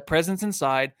 That presence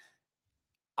inside.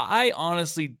 I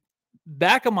honestly,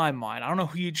 back of my mind, I don't know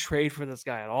who you trade for this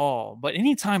guy at all, but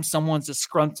anytime someone's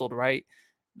disgruntled, right,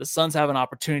 the Suns have an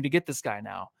opportunity to get this guy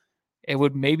now. It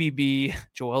would maybe be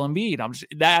Joel Embiid.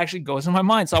 That actually goes in my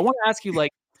mind. So I want to ask you,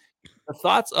 like, the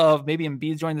thoughts of maybe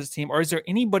Embiid joining this team, or is there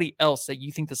anybody else that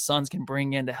you think the Suns can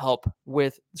bring in to help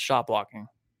with shot blocking?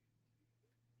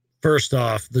 First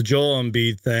off, the Joel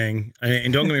Embiid thing,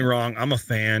 and don't get me wrong, I'm a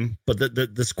fan, but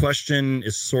this question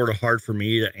is sort of hard for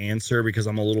me to answer because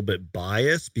I'm a little bit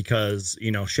biased because,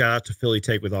 shout out to Philly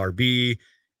Take with RB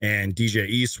and DJ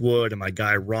Eastwood and my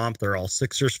guy Romp. They're all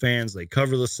Sixers fans. They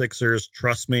cover the Sixers.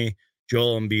 Trust me,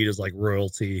 Joel Embiid is like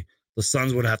royalty. The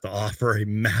Suns would have to offer a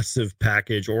massive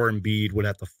package, or Embiid would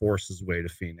have to force his way to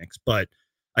Phoenix. But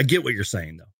I get what you're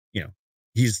saying, though.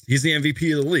 He's the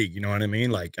MVP of the league. You know what I mean?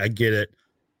 Like, I get it.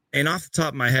 And off the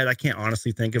top of my head, I can't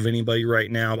honestly think of anybody right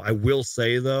now. I will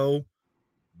say, though,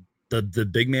 the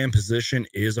big man position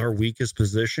is our weakest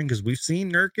position because we've seen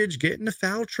Nurkic get into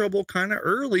foul trouble kind of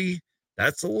early.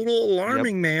 That's a little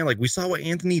alarming, man. Like, we saw what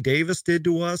Anthony Davis did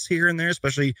to us here and there,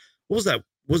 especially, what was that?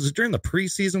 Was it during the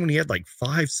preseason when he had like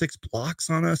 5-6 blocks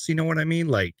on us? You know what I mean?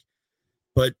 Like,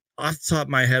 but off the top of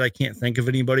my head, I can't think of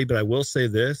anybody, but I will say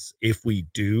this. If we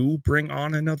do bring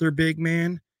on another big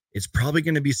man, it's probably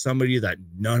going to be somebody that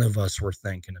none of us were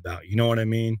thinking about. You know what I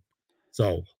mean?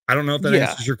 So I don't know if that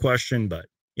answers your question, but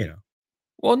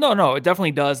Well, no, it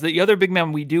definitely does. The other big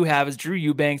man we do have is Drew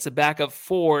Eubanks, a backup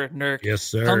for Nurk. Yes,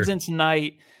 sir. Comes in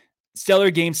tonight.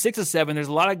 Stellar game, 6 of 7. There's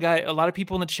a lot of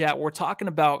people in the chat. We're talking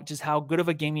about just how good of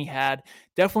a game he had.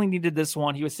 Definitely needed this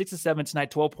one. He was 6 of 7 tonight,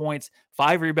 12 points,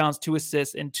 5 rebounds, 2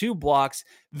 assists, and 2 blocks.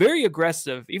 Very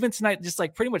aggressive. Even tonight, just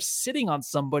like pretty much sitting on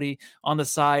somebody on the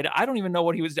side. I don't even know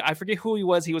what he was. I forget who he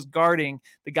was. He was guarding.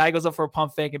 The guy goes up for a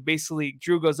pump fake, and basically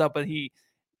Drew goes up, but he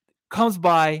comes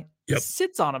by,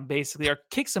 sits on him basically, or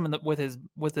kicks him with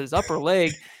his upper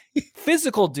leg.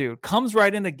 Physical dude comes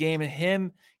right in the game,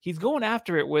 and he's going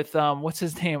after it with what's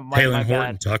his name? Taylor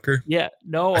Horton Tucker. Yeah,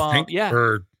 no,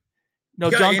 No,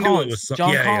 John Collins.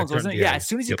 John Collins, wasn't it? Yeah, as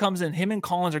soon as he comes in, him and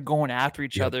Collins are going after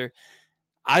each other.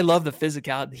 I love the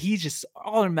physicality. He's just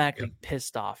automatically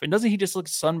pissed off. And doesn't he just look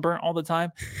sunburnt all the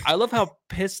time? I love how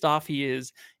pissed off he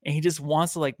is, and he just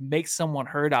wants to like make someone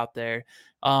hurt out there.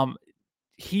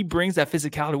 he brings that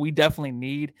physicality we definitely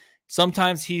need.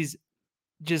 Sometimes he's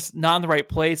just not in the right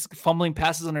place, fumbling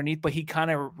passes underneath, but he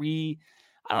kind of I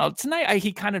don't know, tonight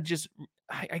he kind of just,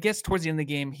 I guess towards the end of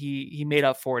the game, he made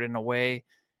up for it in a way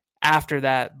after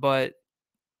that, but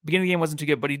beginning of the game wasn't too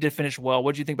good, but he did finish well.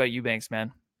 What do you think about Eubanks,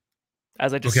 man?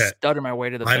 As I just stutter my way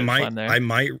to the finish line there. I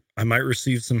might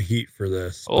receive some heat for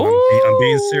this. I'm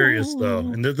being serious though,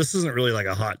 and this isn't really like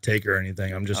a hot take or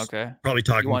anything. I'm just probably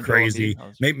talking crazy.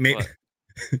 Maybe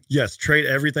yes, trade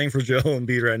everything for Joel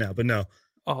Embiid right now, but no.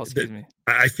 Oh, excuse me.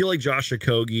 I feel like Josh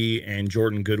Okogie and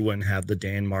Jordan Goodwin have the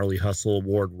Dan Marley Hustle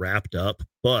Award wrapped up,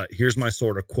 but here's my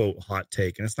sort of quote hot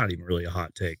take, and it's not even really a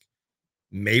hot take.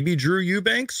 Maybe Drew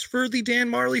Eubanks for the Dan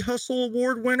Marley Hustle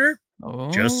Award winner.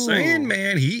 Just saying,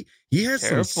 man. He has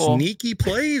some sneaky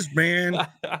plays, man.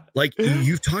 Like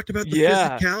you've talked about the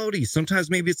physicality. Sometimes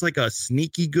maybe it's like a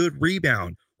sneaky good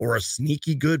rebound or a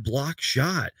sneaky good block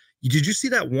shot. Did you see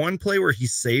that one play where he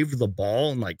saved the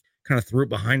ball and like kind of threw it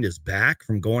behind his back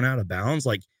from going out of bounds?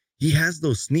 Like he has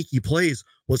those sneaky plays.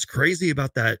 What's crazy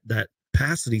about that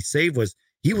pass that he saved was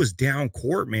he was down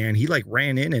court, man. He like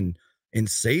ran in and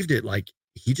saved it. Like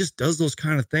he just does those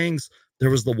kind of things.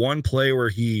 There was the one play where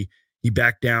he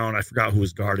backed down. I forgot who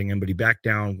was guarding him, but he backed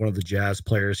down one of the Jazz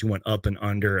players. He went up and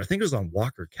under. I think it was on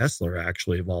Walker Kessler,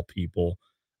 actually, of all people.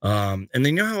 And then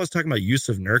you know how I was talking about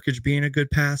Yusuf Nurkic being a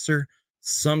good passer?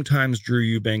 Sometimes Drew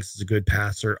Eubanks is a good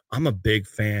passer. I'm a big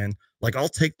fan. Like, I'll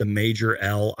take the major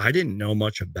L. I didn't know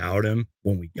much about him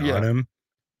when we got him.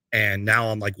 And now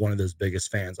I'm like one of his biggest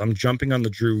fans. I'm jumping on the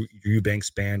Drew Eubanks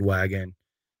bandwagon.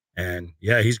 And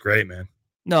yeah, he's great, man.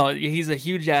 No, he's a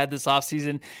huge ad this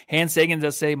offseason. Hans Sagan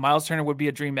does say Miles Turner would be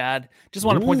a dream ad. Just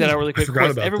want to point that out really quick. Of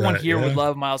course, everyone here would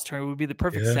love Miles Turner. Would be the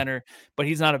perfect center, but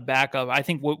he's not a backup. I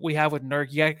think what we have with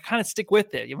Nurk, you got to kind of stick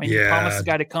with it. I mean, you promised the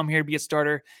guy to come here, be a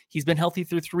starter. He's been healthy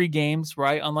through 3 games,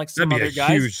 right? Unlike some other guys.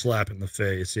 Huge slap in the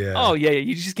face, yeah. Oh, yeah.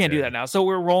 You just can't do that now. So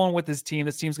we're rolling with this team.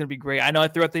 This team's going to be great. I know I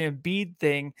threw out the Embiid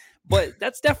thing, but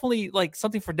that's definitely like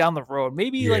something for down the road.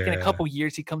 Maybe like in a couple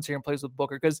years, he comes here and plays with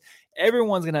Booker because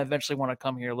everyone's going to eventually want to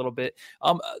come here a little bit.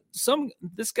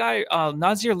 This guy,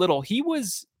 Nasir Little, he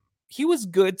was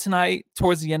good tonight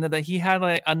towards the end of that. He had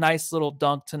a nice little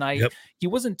dunk tonight. Yep. He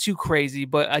wasn't too crazy,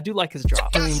 but I do like his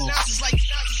drop.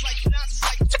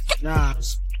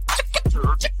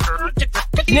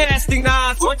 Nasty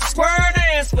Nas, what you square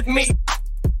dance with me?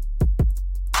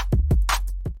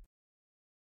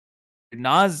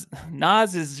 Nas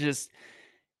is just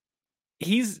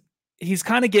he's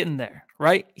kind of getting there,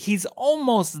 right? He's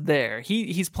almost there.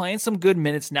 He's playing some good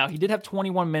minutes now. He did have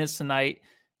 21 minutes tonight.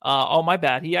 Oh, my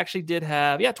bad. He actually did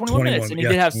have 21 minutes, and he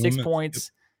did have 6 points.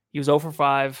 Yep. He was 0 for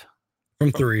 5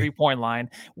 from 3-point line,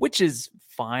 which is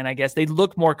fine, I guess. They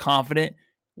look more confident.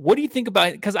 What do you think about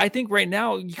it? Because I think right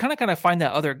now you kind of find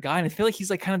that other guy, and I feel like he's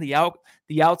like kind of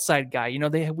the outside guy. You know,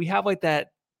 we have like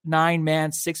that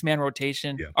 9-man, 6-man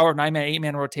rotation or 9-man,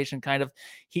 8-man rotation kind of.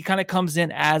 He kind of comes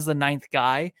in as the 9th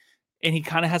guy, and he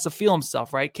kind of has to feel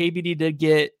himself, right? KBD did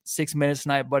get 6 minutes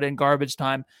tonight, but in garbage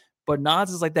time. But Nas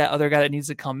is like that other guy that needs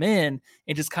to come in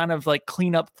and just kind of like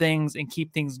clean up things and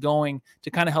keep things going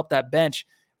to kind of help that bench.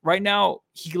 Right now,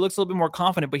 he looks a little bit more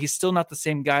confident, but he's still not the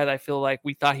same guy that I feel like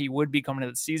we thought he would be coming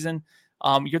into the season.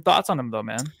 Your thoughts on him, though,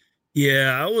 man?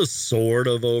 Yeah, I was sort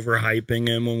of overhyping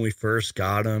him when we first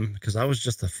got him because I was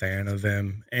just a fan of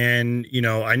him. And, you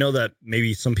know, I know that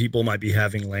maybe some people might be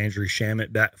having Landry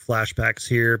Shamet flashbacks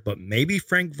here, but maybe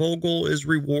Frank Vogel is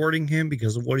rewarding him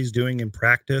because of what he's doing in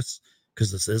practice, because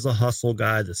this is a hustle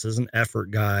guy. This is an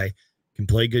effort guy, can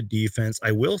play good defense.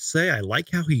 I will say I like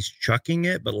how he's chucking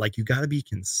it, but like you got to be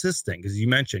consistent because you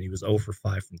mentioned he was 0 for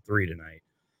 5 from 3 tonight.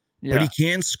 Yeah. But he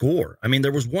can score. I mean,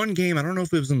 there was one game, I don't know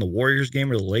if it was in the Warriors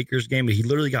game or the Lakers game, but he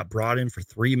literally got brought in for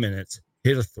 3 minutes,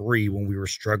 hit a 3 when we were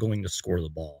struggling to score the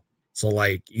ball. So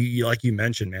like you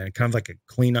mentioned, man, kind of like a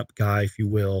cleanup guy, if you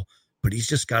will, but he's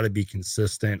just got to be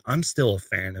consistent. I'm still a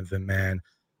fan of him, man.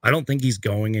 I don't think he's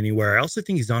going anywhere. I also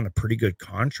think he's on a pretty good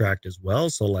contract as well.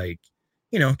 So like,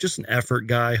 you know, just an effort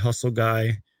guy, hustle guy,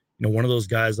 you know, one of those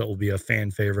guys that will be a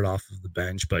fan favorite off of the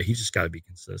bench, but he just got to be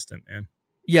consistent, man.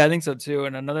 Yeah, I think so too.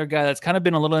 And another guy that's kind of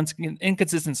been a little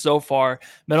inconsistent so far.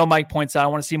 Metal Mike points out, I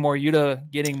want to see more Yuta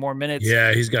getting more minutes.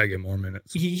 Yeah, he's got to get more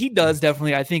minutes. He does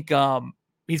definitely. I think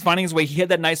he's finding his way. He had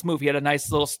that nice move. He had a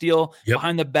nice little steal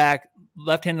behind the back,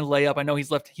 left-handed layup. I know he's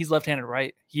left-handed,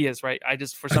 right? He is, right? I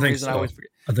just, for some reason, I always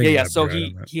forget. Yeah. So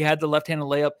he had the left-handed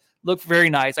layup. Looked very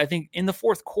nice. I think in the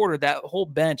fourth quarter, that whole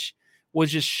bench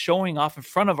was just showing off in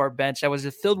front of our bench that was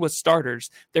just filled with starters.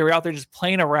 They were out there just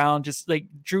playing around, just like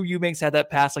Drew Eubanks had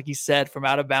that pass, like he said, from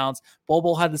out of bounds. Bol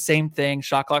Bol had the same thing,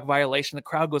 shot clock violation. The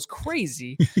crowd goes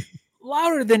crazy.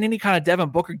 louder than any kind of Devin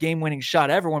Booker game-winning shot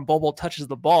ever when Bol Bol touches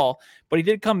the ball. But he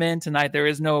did come in tonight. There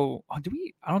is no, I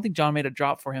don't think John made a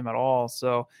drop for him at all.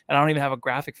 So, and I don't even have a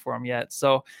graphic for him yet.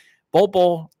 So Bol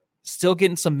Bol still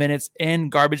getting some minutes in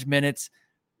garbage minutes.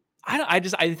 I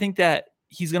think that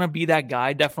he's going to be that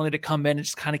guy definitely to come in and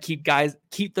just kind of keep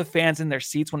the fans in their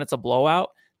seats when it's a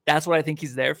blowout. That's what I think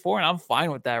he's there for. And I'm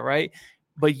fine with that. Right.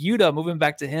 But Yuta, moving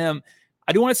back to him,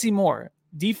 I do want to see more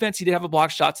defense. He did have a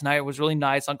block shot tonight. It was really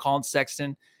nice on Colin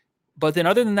Sexton. But then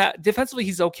other than that, defensively,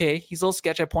 he's okay. He's a little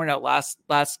sketch. I pointed out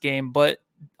last game, but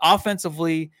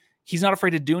offensively, he's not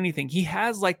afraid to do anything. He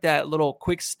has like that little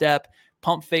quick step,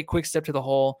 pump fake, quick step to the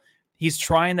hole. He's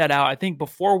trying that out. I think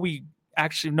before we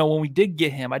actually know, when we did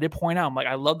get him, I did point out, I'm like,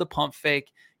 I love the pump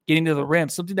fake getting to the rim,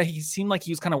 something that he seemed like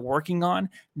he was kind of working on.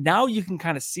 Now you can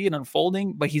kind of see it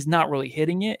unfolding, but he's not really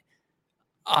hitting it.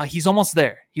 He's almost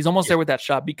there. He's almost there with that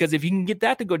shot, because if you can get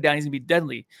that to go down, he's gonna be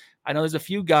deadly. I know there's a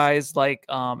few guys like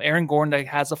Aaron Gordon that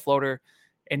has a floater,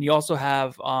 and you also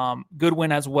have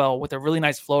Goodwin as well with a really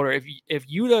nice floater. If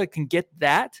Yuta can get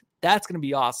that, that's gonna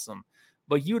be awesome.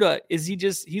 But Yuta,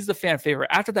 he's the fan favorite.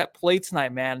 After that play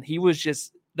tonight, man, he was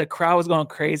just, the crowd was going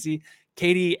crazy.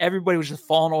 KD, everybody was just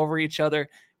falling over each other.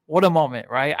 What a moment,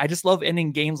 right? I just love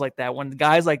ending games like that when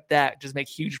guys like that just make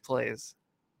huge plays.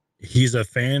 He's a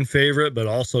fan favorite, but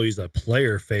also he's a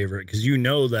player favorite, because you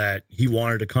know that he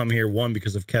wanted to come here, one,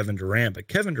 because of Kevin Durant, but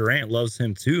Kevin Durant loves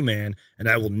him too, man. And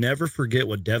I will never forget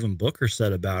what Devin Booker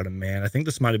said about him, man. I think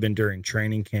this might have been during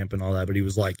training camp and all that, but he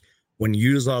was like, when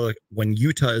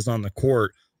Yuta is on the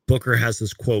court, Booker has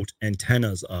his, quote,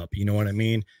 antennas up. You know what I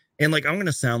mean? And like, I'm going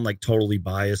to sound like totally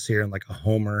biased here and like a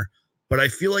homer, but I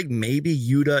feel like maybe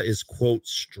Yuta is, quote,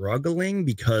 struggling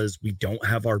because we don't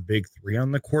have our big three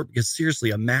on the court. Because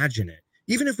seriously, imagine it.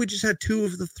 Even if we just had two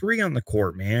of the three on the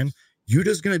court, man,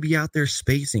 Yuta's going to be out there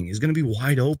spacing. He's going to be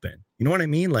wide open. You know what I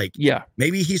mean? Like, yeah,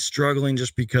 maybe he's struggling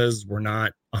just because we're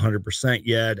not 100%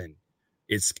 yet. And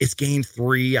it's game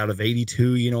 3 out of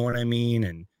 82. You know what I mean?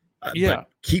 And but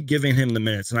keep giving him the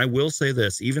minutes. And I will say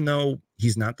this, even though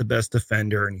he's not the best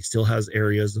defender and he still has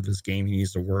areas of his game he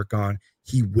needs to work on,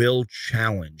 he will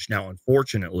challenge. Now,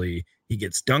 unfortunately, he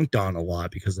gets dunked on a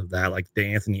lot because of that, like the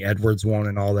Anthony Edwards one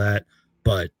and all that.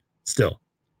 But still,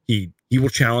 he will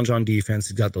challenge on defense.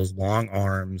 He's got those long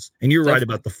arms. And you're right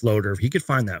about the floater. If he could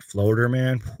find that floater,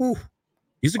 man, whew,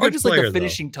 he's a good player. Like the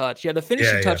finishing touch. Yeah, the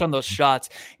finishing touch on those shots.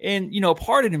 And,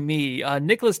 pardon me,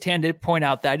 Nicholas Tan did point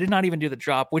out that I did not even do the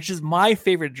drop, which is my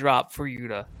favorite drop for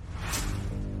Yuta.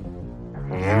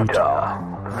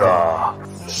 Yuta,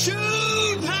 the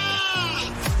shooter!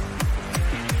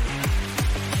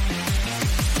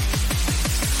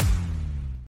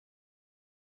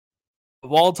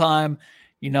 Of all time,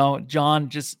 John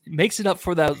just makes it up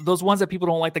for those ones that people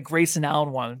don't like, the Grayson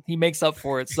Allen one. He makes up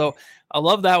for it. So I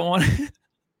love that one.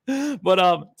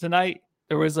 But tonight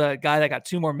there was a guy that got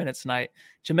 2 more minutes tonight.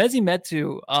 Chimezie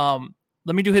Metu.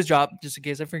 Let me do his job just in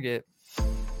case I forget.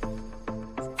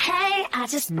 Hey, I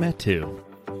just Metu.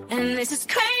 And this is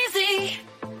crazy,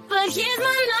 but here's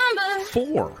my number.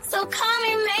 4. So call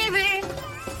me maybe.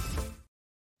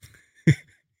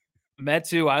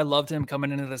 Metu, I loved him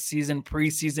coming into the season,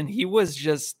 preseason. He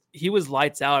was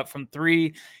lights out from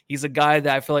 3. He's a guy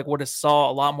that I feel like would have saw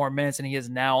a lot more minutes than he is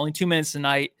now. Only 2 minutes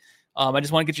tonight. I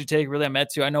just want to get your take really on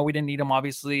Metu. I know we didn't need him,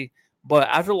 obviously, but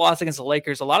after the loss against the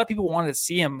Lakers, a lot of people wanted to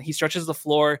see him. He stretches the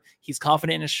floor. He's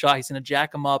confident in his shot. He's going to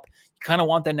jack him up. You kind of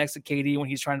want that next to KD when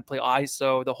he's trying to play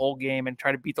ISO the whole game and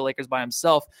try to beat the Lakers by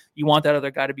himself. You want that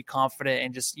other guy to be confident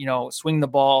and just, swing the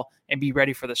ball and be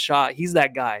ready for the shot. He's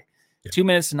that guy. Yeah. 2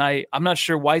 minutes tonight. I'm not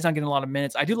sure why he's not getting a lot of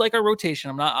minutes. I do like our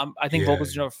rotation. I think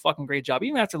Vogel's doing a fucking great job.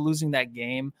 Even after losing that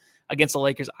game against the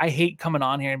Lakers, I hate coming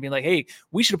on here and being like, hey,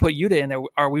 we should have put Yuta in there,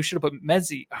 or we should have put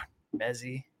Mezzi.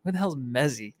 Mezzi? Who the hell's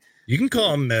Mezzi? You can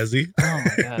call him Mezzi. Oh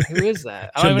my God. Who is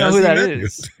that? I don't even know who that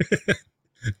is.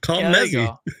 Call him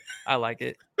Mezzi. I like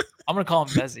it. I'm going to call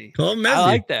him Mezzi. Call him Mezzi. I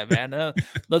like that, man.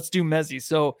 Let's do Mezzi.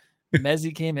 So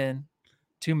Mezzi came in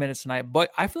 2 minutes tonight, but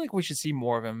I feel like we should see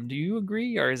more of him. Do you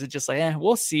agree? Or is it just like,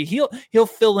 we'll see. He'll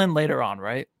fill in later on,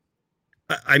 right?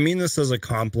 I mean this as a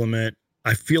compliment.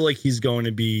 I feel like he's going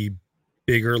to be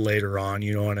bigger later on.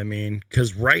 You know what I mean?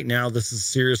 Because right now, this is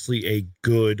seriously a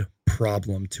good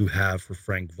problem to have for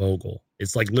Frank Vogel.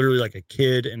 It's like literally like a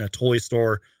kid in a toy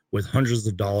store with hundreds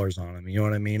of dollars on him. You know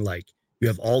what I mean? Like you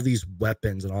have all these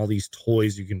weapons and all these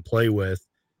toys you can play with.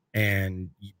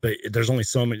 But there's only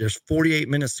so many. There's 48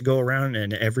 minutes to go around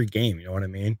in every game. You know what I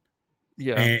mean?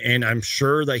 Yeah. And I'm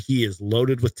sure that he is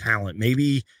loaded with talent.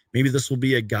 Maybe this will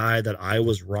be a guy that I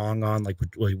was wrong on, like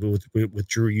with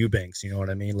Drew Eubanks. You know what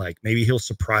I mean? Like maybe he'll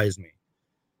surprise me.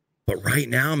 But right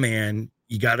now, man,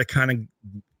 you got to kind of,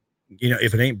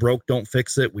 if it ain't broke, don't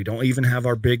fix it. We don't even have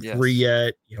our big three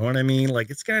yet. You know what I mean? Like,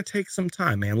 it's going to take some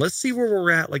time, man. Let's see where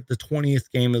we're at, like the 20th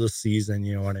game of the season.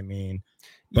 You know what I mean?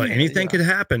 But anything could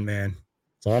happen, man.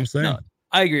 That's all I'm saying. No,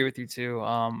 I agree with you too.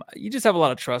 You just have a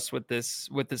lot of trust with this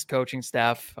coaching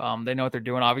staff. They know what they're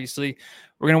doing. Obviously,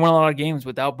 we're going to win a lot of games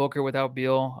without Booker, without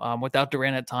Beal, without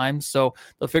Durant at times. So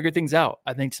they'll figure things out.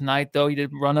 I think tonight, though, he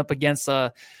did run up against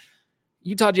a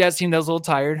Utah Jazz team that was a little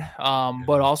tired.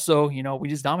 But also, we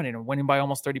just dominated, winning by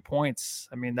almost 30 points.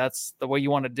 I mean, that's the way you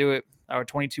want to do it. Or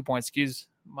 22 points. Excuse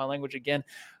my language again.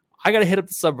 I got to hit up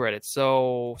the subreddit.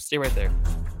 So stay right there.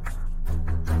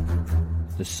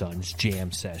 The Suns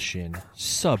Jam Session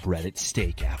subreddit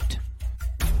stakeout.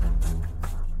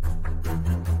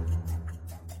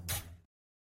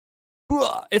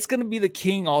 It's going to be the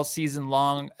king all season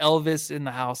long. Elvis in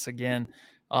the house again.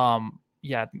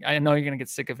 Yeah, I know you're going to get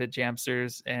sick of it,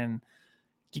 Jamsters and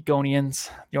Geekonians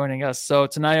joining us. So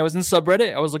tonight I was in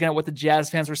subreddit. I was looking at what the Jazz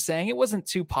fans were saying. It wasn't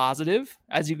too positive,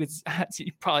 as you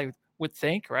probably would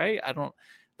think, right?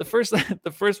 The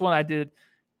first one I did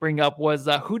bring up was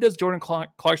who does Jordan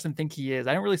Clarkson think he is?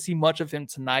 I didn't really see much of him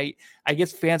tonight. I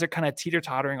guess fans are kind of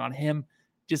teeter-tottering on him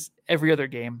just every other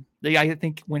game. I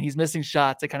think when he's missing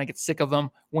shots, they kind of get sick of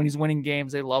him. When he's winning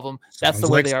games, they love him. That's the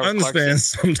way they are with Clarkson. Fans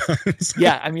sometimes.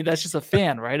 Yeah, I mean, that's just a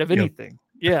fan, right, of anything.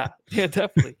 Yep. Yeah,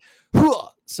 definitely.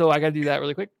 So I got to do that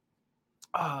really quick.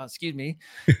 Excuse me.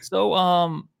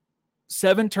 So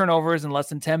 7 turnovers in less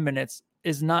than 10 minutes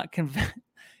is not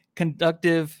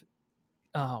conductive.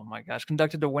 Oh my gosh,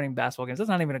 conducted to winning basketball games. That's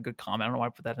not even a good comment. I don't know why I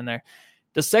put that in there.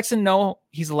 Does Sexton know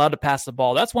he's allowed to pass the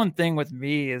ball? That's one thing with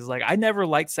me is like, I never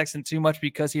liked Sexton too much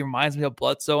because he reminds me of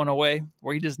Bledsoe in a way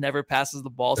where he just never passes the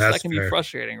ball. So that can be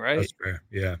frustrating, right? That's fair.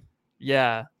 Yeah.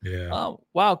 Yeah. Yeah.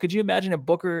 Wow. Could you imagine if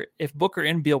Booker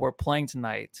and Beal were playing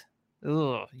tonight?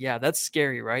 Ugh, yeah, that's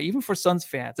scary, right? Even for Suns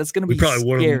fans, that's going to be scary. We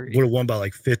probably would have won by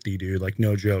like 50, dude. Like,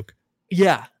 no joke.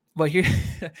 Yeah. But here,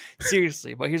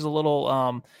 seriously, but here's a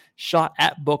little shot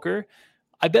at Booker.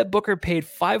 I bet Booker paid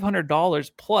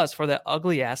 $500 plus for that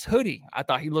ugly ass hoodie. I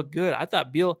thought he looked good. I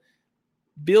thought Beal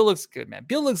looks good, man.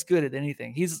 Beal looks good at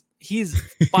anything. He's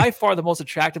by far the most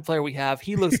attractive player we have.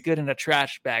 He looks good in a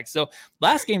trash bag. So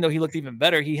last game though, he looked even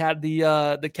better. He had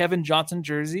the Kevin Johnson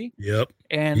jersey. Yep.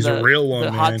 And he's a real one.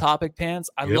 The Hot Topic pants.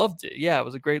 I loved it. Yeah, it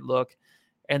was a great look.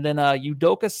 And then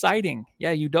Udoka sighting.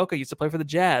 Yeah, Udoka used to play for the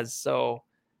Jazz. So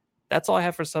that's all I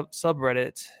have for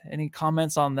subreddit. Any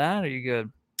comments on that? Are you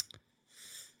good?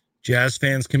 Jazz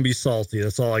fans can be salty.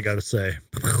 That's all I got to say.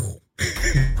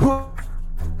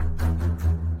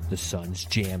 The Suns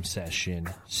Jam Session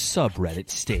subreddit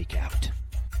stakeout.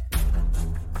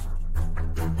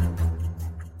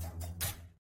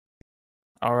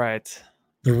 All right.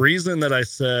 The reason that I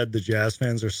said the Jazz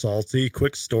fans are salty,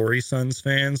 quick story, Suns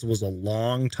fans, was a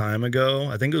long time ago.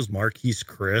 I think it was Marquise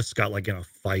Chris got like in a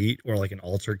fight or like an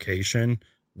altercation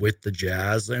with the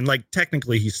Jazz. And like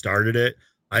technically he started it.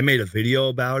 I made a video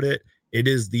about it. It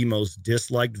is the most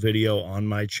disliked video on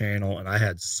my channel, and I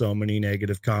had so many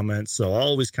negative comments. So I'll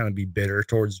always kind of be bitter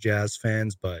towards Jazz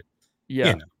fans, but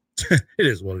yeah, it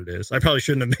is what it is. I probably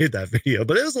shouldn't have made that video,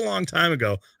 but it was a long time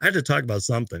ago. I had to talk about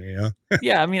something,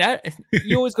 Yeah, I mean,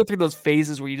 you always go through those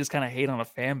phases where you just kind of hate on a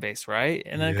fan base, right?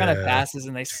 And then it kind of passes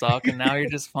and they suck, and now you're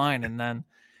just fine. And then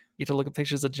you get to look at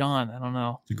pictures of John. I don't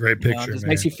know. It's a great picture. It just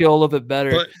makes you feel a little bit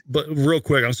better. But real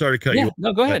quick, I'm sorry to cut you.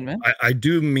 No, go ahead, man. I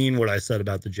do mean what I said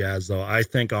about the Jazz, though. I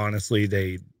think honestly,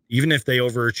 even if they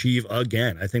overachieve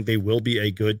again, I think they will be a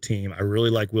good team. I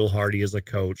really like Will Hardy as a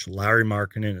coach. Larry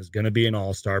Markkinen is going to be an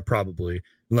all-star probably,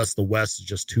 unless the West is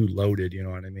just too loaded. You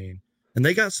know what I mean? And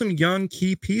they got some young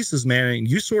key pieces, man. And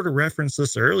you sort of referenced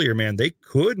this earlier, man. They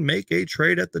could make a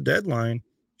trade at the deadline.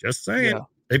 Just saying. Yeah.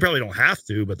 They probably don't have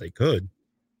to, but they could.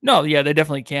 No, yeah, they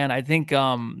definitely can. I think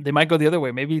they might go the other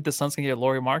way. Maybe the Suns can get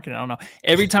Lauri Markkinen. I don't know.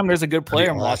 Every time there's a good player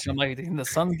I'm watching, I'm like, can the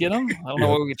Suns get him? I don't know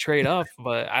what we could trade up,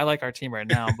 but I like our team right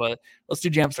now. But let's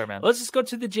do Jamstar, man. Let's just go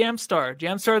to the Jamstar.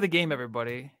 Jamstar of the game,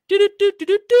 everybody. Do.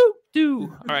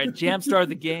 All right, Jamstar of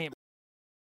the game.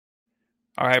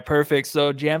 All right, perfect.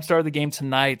 So Jamstar of the game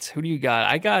tonight. Who do you got?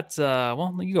 I got,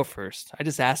 well, you go first. I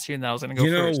just asked you, and I was going to go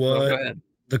first. You know what? So go ahead.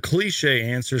 The cliche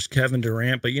answer's Kevin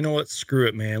Durant, but you know what? Screw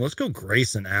it, man. Let's go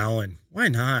Grayson Allen. Why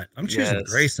not? I'm choosing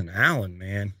Grayson Allen,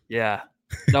 man. Yeah.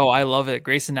 No, I love it.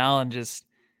 Grayson Allen just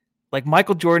like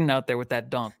Michael Jordan out there with that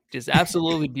dunk. Just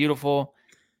absolutely beautiful.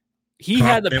 He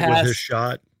had the pass. With his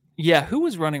shot. Yeah. Who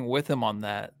was running with him on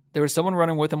that? There was someone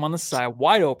running with him on the side,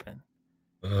 wide open.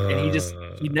 And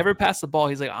he never passed the ball.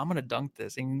 He's like, I'm going to dunk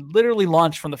this. And he literally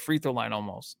launched from the free throw line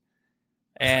almost.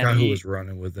 I forgot who was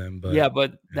running with him, but yeah,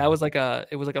 but that was like a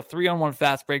 3-on-1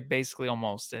 fast break basically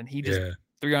almost, and he just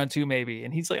 3-on-2 maybe,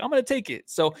 and he's like, I'm gonna take it.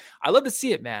 So I love to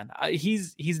see it, man.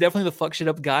 He's definitely the fuck shit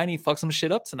up guy, and he fucks some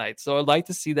shit up tonight. So I'd like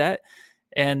to see that.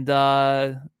 And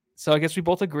so I guess we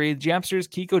both agree. Jamsters,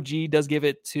 Kiko G does give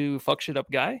it to fuck shit up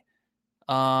guy.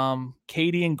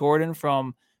 Katie and Gordon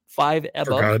from 5 Ebba.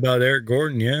 Forgot about Eric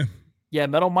Gordon, yeah.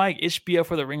 Metal Mike, Ishbia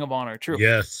for the Ring of Honor. True.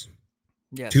 Yes.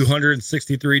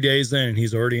 263 days in,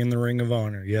 he's already in the Ring of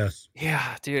Honor. Yes.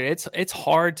 Yeah, dude, it's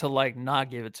hard to like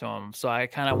not give it to him. So I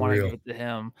kind of want to give it to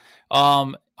him.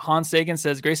 Hans Sagan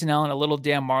says Grayson Allen, a little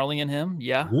Dan Marley in him.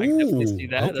 Yeah, I definitely see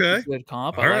that. Okay. That's a good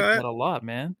comp. I like that a lot,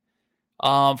 man.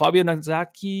 Fabio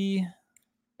Nagazaki,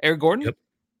 Eric Gordon. Yep.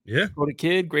 Yeah. Dakota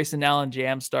Kid, Grayson Allen,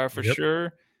 Jamstar for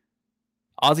sure.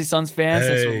 Aussie Suns fans,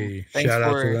 thanks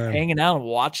for hanging out and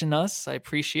watching us. I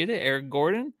appreciate it. Eric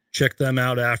Gordon. Check them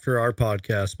out after our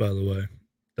podcast, by the way.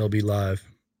 They'll be live.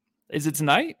 Is it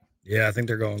tonight? Yeah, I think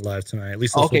they're going live tonight. At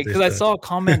least okay, because I saw a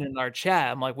comment in our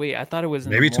chat. I'm like, wait, I thought it was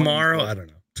maybe tomorrow. I don't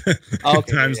know.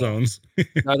 Okay, time zones.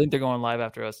 No, I think they're going live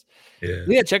after us.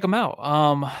 Yeah, check them out.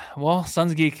 Well,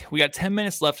 Suns Geek, we got 10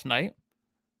 minutes left tonight.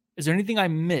 Is there anything I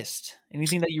missed?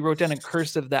 Anything that you wrote down in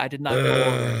cursive that I did not go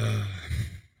over?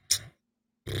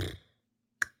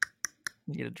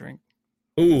 Get a drink.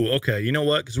 Oh, okay. You know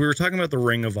what? Because we were talking about the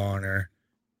Ring of Honor,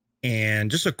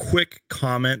 and just a quick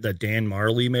comment that Dan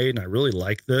Marley made, and I really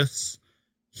like this.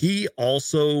 He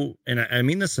also, and I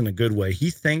mean this in a good way, he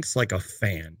thinks like a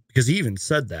fan, because he even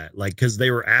said that, like, because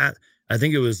they were at, I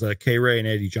think it was K-Ray and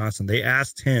Eddie Johnson. They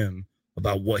asked him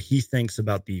about what he thinks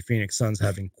about the Phoenix Suns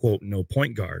having, quote, no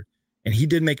point guard. And he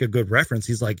did make a good reference.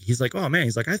 He's like, oh man,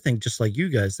 he's like, I think just like you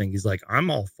guys think. He's like,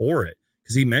 I'm all for it.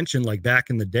 Because he mentioned like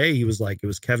back in the day, he was like, it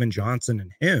was Kevin Johnson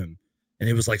and him. And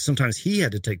it was like, sometimes he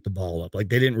had to take the ball up. Like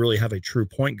they didn't really have a true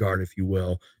point guard, if you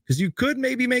will. Because you could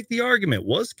maybe make the argument,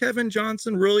 was Kevin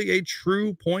Johnson really a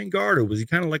true point guard? Or was he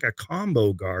kind of like a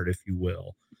combo guard, if you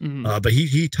will? Mm-hmm. But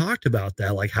he talked about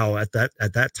that, like how at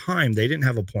that time, they didn't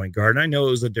have a point guard. And I know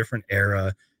it was a different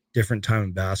era, different time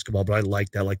in basketball, but I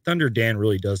like that. Like Thunder Dan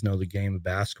really does know the game of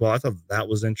basketball. I thought that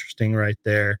was interesting right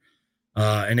there.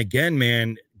 And again,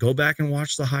 man, go back and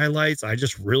watch the highlights. I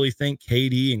just really think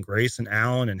KD and Grayson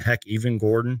Allen and heck, even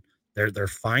Gordon, they're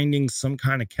finding some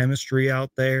kind of chemistry out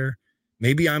there.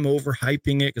 Maybe I'm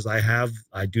overhyping it because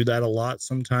I do that a lot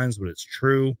sometimes, but it's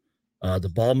true.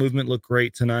 The ball movement looked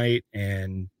great tonight,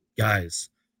 and guys,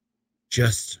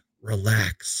 just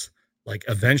relax. Like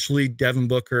eventually Devin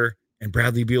Booker and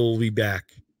Bradley Beal will be back,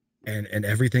 and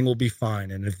everything will be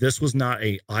fine. And if this was not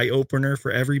a eye opener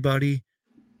for everybody,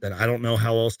 then I don't know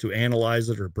how else to analyze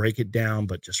it or break it down,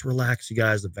 but just relax, you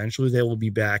guys. Eventually they will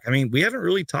be back. I mean, we haven't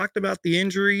really talked about the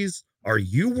injuries. Are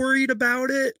you worried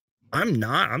about it? I'm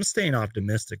not. I'm staying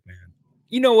optimistic, man.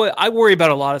 You know what? I worry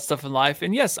about a lot of stuff in life,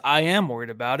 and yes, I am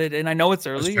worried about it. And I know it's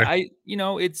early.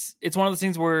 It's one of those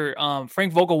things where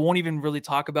Frank Vogel won't even really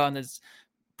talk about in his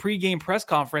pregame press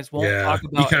conference. Talk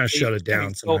about. He kind of shut it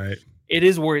down tonight. So it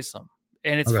is worrisome,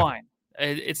 and it's fine.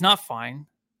 It's not fine.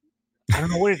 I don't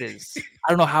know what it is.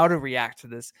 I don't know how to react to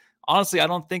this. Honestly, I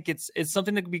don't think it's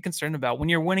something to be concerned about. When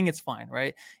you're winning, it's fine,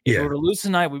 right? If we were to lose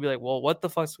tonight, we'd be like, well, what the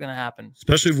fuck's going to happen?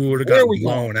 Especially if we would have gotten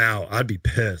blown out. I'd be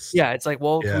pissed. Yeah, it's like,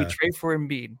 well, can we trade for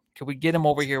Embiid? Can we get him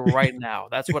over here right now?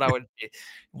 That's what I would do.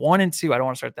 1 and 2, I don't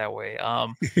want to start that way.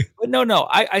 But no.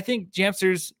 I think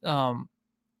Jamsters,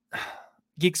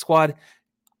 Geek Squad,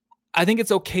 I think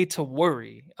it's okay to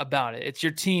worry about it. It's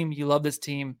your team. You love this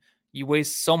team. You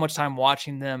waste so much time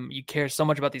watching them. You care so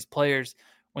much about these players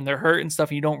when they're hurt and stuff.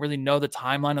 And you don't really know the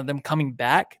timeline of them coming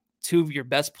back. 2 of your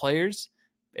best players.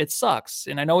 It sucks.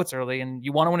 And I know it's early and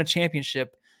you want to win a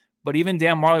championship, but even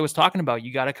Dan Marley was talking about,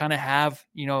 you got to kind of have,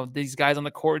 these guys on the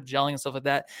court gelling and stuff like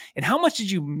that. And how much do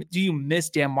you miss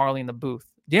Dan Marley in the booth?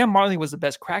 Dan Marley was the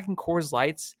best, cracking Coors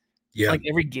Lights. Like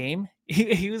every game.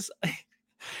 He was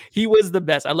the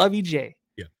best. I love EJ.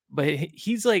 But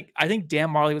he's like, I think Dan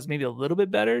Marley was maybe a little bit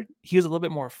better. He was a little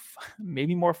bit more,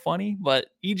 maybe more funny, but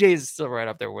EJ is still right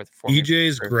up there with. EJ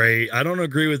is great. I don't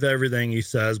agree with everything he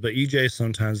says, but EJ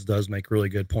sometimes does make really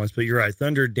good points. But you're right.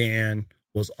 Thunder Dan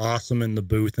was awesome in the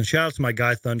booth. And shout out to my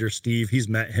guy, Thunder Steve. He's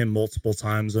met him multiple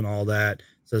times and all that.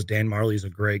 Says Dan Marley's a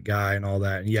great guy and all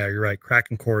that. And yeah, you're right.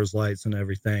 Cracking Coors Lights and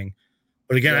everything.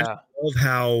 But again, I love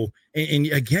how, and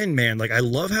again, man, like I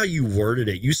love how you worded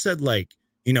it. You said like,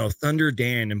 Thunder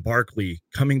Dan and Barkley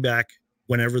coming back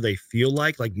whenever they feel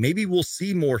like maybe we'll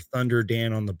see more Thunder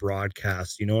Dan on the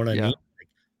broadcast. You know what I mean? Like,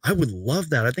 I would love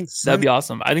that. I think that'd be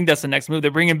awesome. I think that's the next move. They're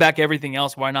bringing back everything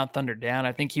else. Why not Thunder Dan?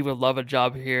 I think he would love a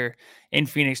job here in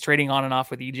Phoenix, trading on and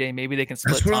off with EJ. Maybe they can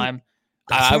split time.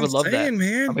 I would love saying, that,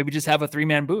 man. Or maybe just have a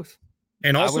 3-man booth.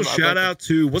 And also shout out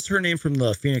to, what's her name from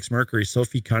the Phoenix Mercury,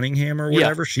 Sophie Cunningham or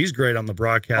whatever. She's great on the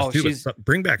broadcast too. But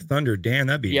bring back Thunder Dan.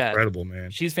 That'd be incredible, man.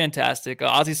 She's fantastic.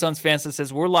 Aussie Suns fans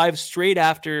says we're live straight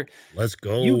after. Let's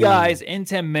go. You guys in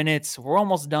 10 minutes. We're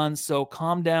almost done. So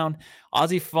calm down.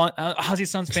 Aussie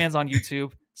Suns fans on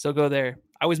YouTube. So go there.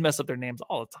 I always mess up their names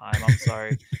all the time. I'm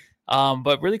sorry.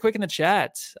 But really quick in the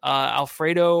chat,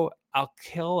 Alfredo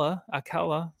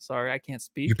Alcala. Sorry, I can't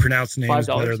speak. You pronounce names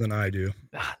 $5. better than I do.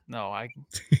 No, I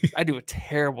do a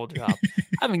terrible job.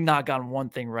 Having not gotten one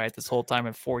thing right this whole time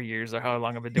in 4 years or how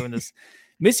long I've been doing this.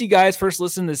 Miss you guys. First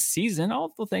listen this season.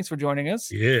 Also, thanks for joining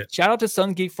us. Yeah. Shout out to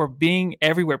Sun Geek for being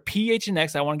everywhere.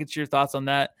 PHNX, I want to get your thoughts on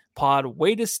that pod.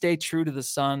 Way to stay true to the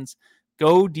Suns.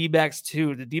 Go D-backs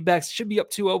too. The D-backs should be up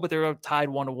 2-0, but they're tied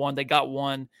 1-1. They got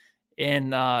one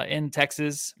in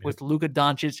Texas with Luka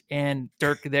Doncic and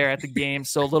Dirk there at the game.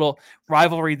 So a little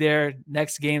rivalry there.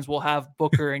 Next games we'll have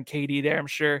Booker and KD there, I'm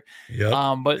sure.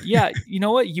 Yep. But yeah, you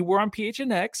know what? You were on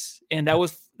PHNX and that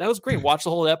was great. Watch the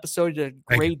whole episode. You did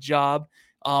a great job.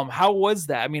 How was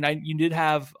that? I mean, you did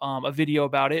have a video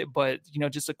about it, but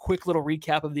just a quick little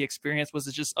recap of the experience. Was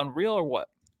it just unreal or what?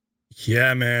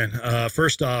 Yeah, man.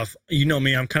 First off, you know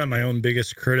me, I'm kind of my own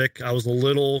biggest critic. I was a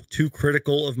little too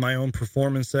critical of my own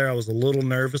performance there. I was a little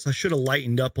nervous. I should have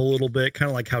lightened up a little bit, kind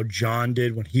of like how John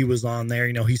did when he was on there.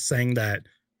 He sang that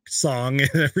song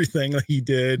and everything that he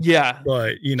did. Yeah.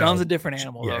 But, John's a different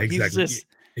animal, though. Exactly.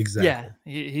 Exactly. Yeah,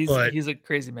 he's a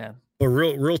crazy man. But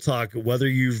real talk, whether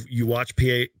you watch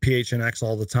PHNX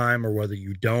all the time or whether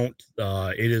you don't,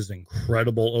 it is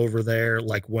incredible over there.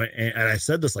 Like and I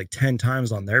said this like 10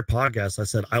 times on their podcast. I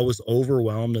said I was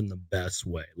overwhelmed in the best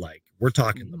way. Like we're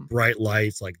talking the bright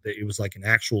lights, like it was like an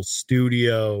actual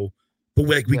studio. But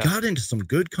we got into some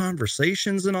good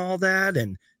conversations and all that,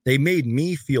 and they made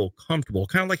me feel comfortable.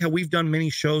 Kind of like how we've done many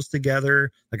shows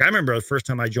together. Like I remember the first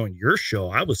time I joined your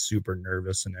show, I was super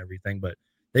nervous and everything, but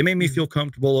they made me feel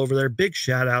comfortable over there. Big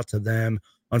shout out to them.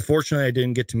 Unfortunately, I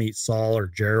didn't get to meet Saul or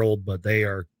Gerald, but they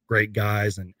are great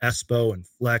guys. And Espo and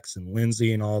Flex and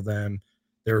Lindsay and all of them,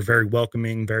 they were very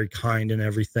welcoming, very kind and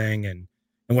everything. And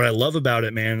what I love about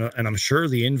it, man, and I'm sure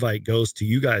the invite goes to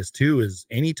you guys too, is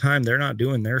anytime they're not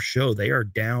doing their show, they are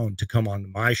down to come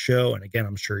on my show. And again,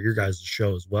 I'm sure your guys'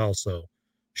 show as well. So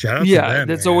shout out to them.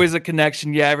 That's man. Always a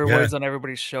connection. Yeah, everybody's on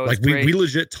everybody's show. Like we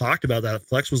legit talked about that.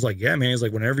 Flex was like, yeah, man, he's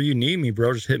like, whenever you need me,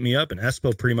 bro, just hit me up. And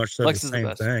Espo pretty much said Flex the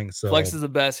same thing. So Flex is the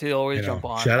best. He'll always jump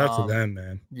on. Shout out to them,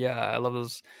 man. Yeah, I love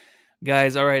those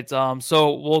guys. All right.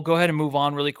 So we'll go ahead and move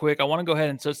on really quick. I want to go ahead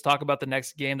and just talk about the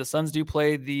next game. The Suns do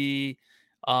play the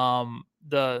San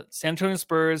Antonio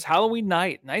Spurs Halloween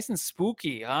night. Nice and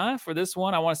spooky, huh? For this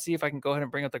one, I want to see if I can go ahead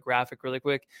and bring up the graphic really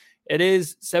quick. It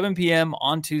is 7 p.m.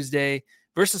 on Tuesday.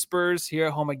 Versus Spurs here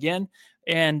at home again.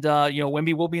 And,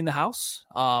 Wemby will be in the house.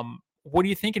 What are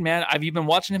you thinking, man? Have you been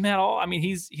watching him at all? I mean,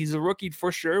 he's a rookie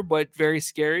for sure, but very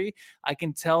scary. I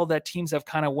can tell that teams have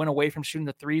kind of went away from shooting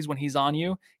the threes when he's on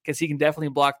you because he can definitely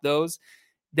block those.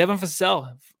 Devin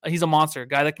Vassell, he's a monster.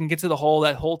 Guy that can get to the hole.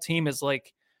 That whole team is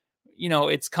like,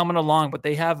 it's coming along, but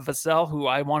they have Vassell, who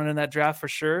I wanted in that draft for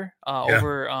sure. That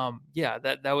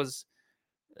was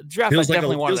a draft. Feels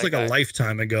like a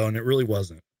lifetime ago, and it really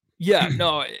wasn't.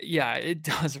 It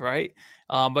does, right?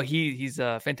 But he's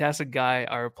a fantastic guy,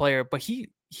 our player, but he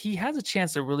has a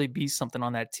chance to really be something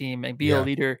on that team and be a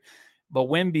leader. But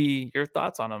Wemby, your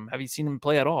thoughts on him? Have you seen him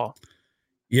play at all?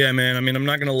 Yeah, man. I mean, I'm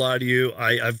not going to lie to you.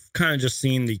 I've kind of just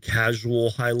seen the casual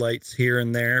highlights here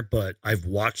and there, but I've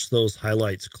watched those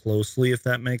highlights closely, if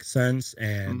that makes sense.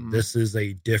 And this is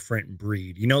a different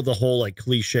breed. The whole like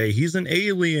cliche, he's an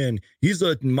alien. He's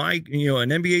an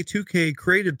NBA 2K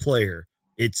created player.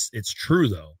 It's true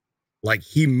though. Like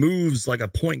he moves like a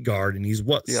point guard and he's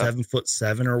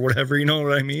 7'7" or whatever, you know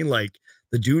what I mean? Like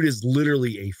the dude is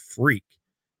literally a freak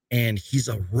and he's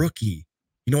a rookie.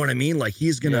 You know what I mean? Like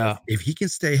he's gonna, if he can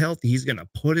stay healthy, he's gonna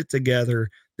put it together.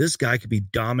 This guy could be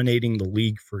dominating the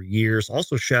league for years.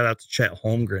 Also, shout out to Chet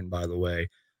Holmgren, by the way.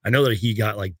 I know that he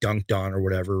got like dunked on or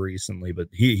whatever recently, but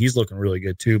he's looking really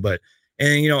good too. But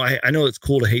I know it's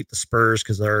cool to hate the Spurs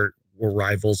because we're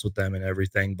rivals with them and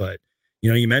everything, but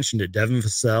you mentioned it, Devin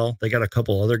Vassell. They got a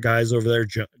couple other guys over there,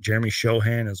 Jeremy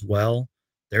Shohan as well.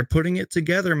 They're putting it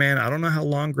together, man. I don't know how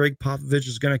long Greg Popovich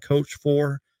is going to coach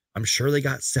for. I'm sure they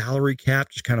got salary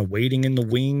cap just kind of waiting in the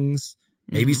wings.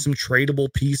 Maybe some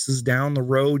tradable pieces down the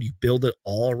road. You build it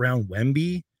all around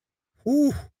Wemby.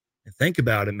 Whew. And think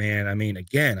about it, man. I mean,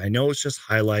 again, I know it's just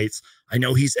highlights. I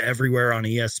know he's everywhere on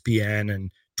ESPN and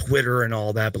Twitter and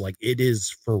all that, but like it is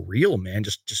for real, man.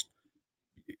 Just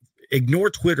ignore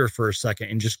Twitter for a second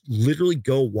and just literally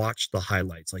go watch the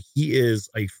highlights. Like, he is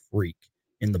a freak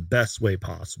in the best way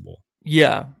possible.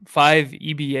 Yeah, 5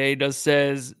 EBA does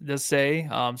say,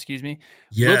 excuse me.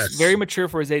 Yes. Looks very mature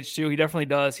for his age too. He definitely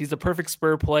does. He's a perfect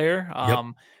Spur player. Yep.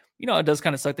 You know, it does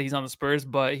kind of suck that he's on the Spurs,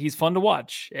 but he's fun to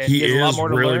watch. And He has a lot is more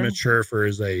to really learn. mature for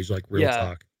his age, like real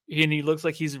talk. And he looks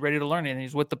like he's ready to learn, and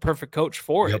he's with the perfect coach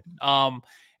for it.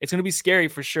 It's going to be scary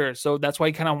for sure. So that's why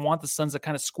you kind of want the Suns to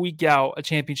kind of squeak out a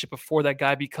championship before that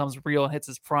guy becomes real and hits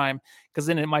his prime, because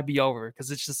then it might be over.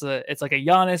 Because it's like a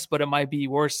Giannis, but it might be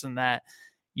worse than that.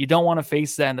 You don't want to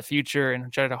face that in the future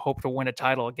and try to hope to win a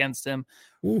title against him.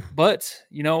 Ooh. But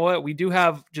you know what? We do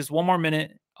have just one more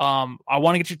minute. I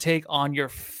want to get your take on your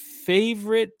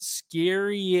favorite,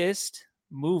 scariest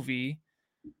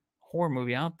horror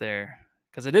movie out there.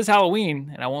 Because it is Halloween,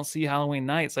 and I won't see Halloween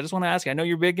night. So I just want to ask you, I know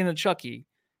you're big into Chucky,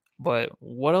 but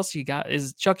what else you got?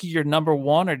 Is Chucky your number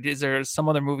one, or is there some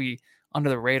other movie under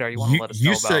the radar you want to let us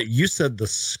know about? You said the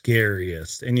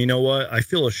scariest. And you know what? I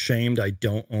feel ashamed I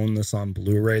don't own this on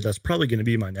Blu-ray. That's probably going to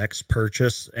be my next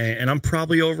purchase. And I'm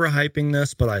probably overhyping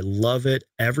this, but I love it.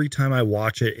 Every time I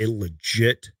watch it, it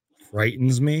legit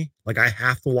frightens me. Like, I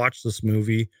have to watch this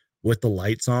movie with the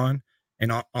lights on.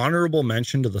 An honorable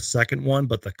mention to the second one,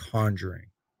 but The Conjuring.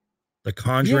 The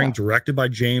Conjuring, directed by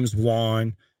James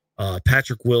Wan,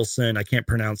 Patrick Wilson. I can't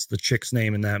pronounce the chick's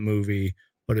name in that movie,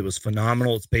 but it was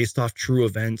phenomenal. It's based off true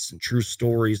events and true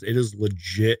stories. It is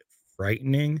legit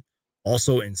frightening.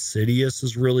 Also, Insidious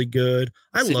is really good.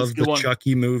 I love the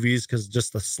Chucky movies because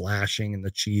just the slashing and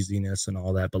the cheesiness and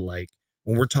all that. But like,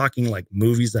 when we're talking like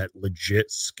movies that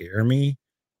legit scare me,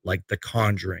 like The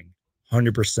Conjuring,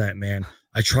 100%, man.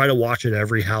 I try to watch it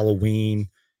every Halloween.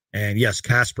 And yes,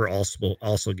 Casper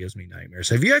also gives me nightmares.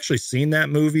 Have you actually seen that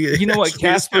movie? You know what,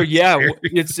 Casper? Yeah,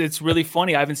 it's really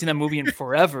funny. I haven't seen that movie in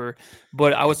forever,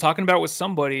 but I was talking about it with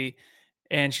somebody,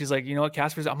 and she's like, you know what,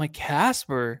 Casper's? I'm like,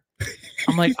 Casper?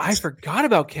 I'm like, I forgot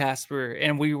about Casper,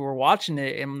 and we were watching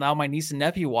it, and now my niece and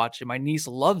nephew watch it. My niece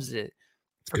loves it.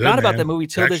 Forgot about that movie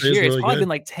till this year. It's probably been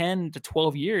like 10 to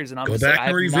 12 years, and I'm go just back like,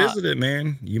 and revisit it,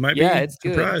 man. You might be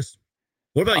surprised.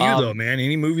 What about you though, man?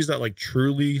 Any movies that like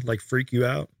truly like freak you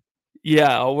out?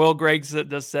 Yeah, Will Griggs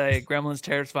does say Gremlins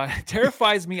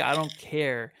terrifies me. I don't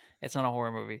care. It's not a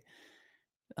horror movie.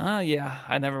 Yeah,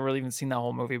 I never really even seen that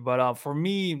whole movie. But for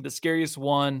me, the scariest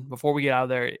one before we get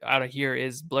out of here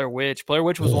is Blair Witch. Blair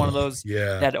Witch was one of those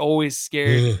that always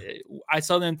scared. I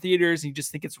saw them in theaters, and you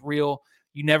just think it's real.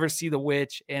 You never see the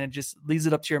witch, and it just leaves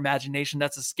it up to your imagination.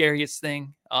 That's the scariest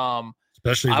thing.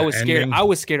 Especially I was scared. I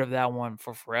was scared of that one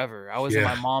for forever. I was in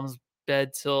my mom's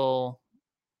bed till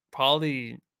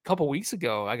probably a couple weeks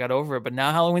ago. I got over it, but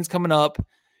now Halloween's coming up,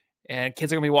 and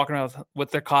kids are gonna be walking around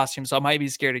with their costumes, so I might be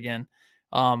scared again.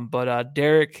 But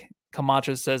Derek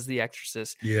Camacho says The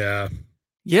Exorcist. Yeah,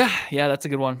 that's a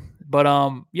good one. But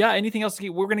anything else?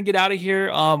 We're gonna get out of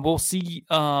here. We'll see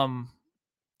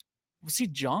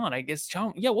John. I guess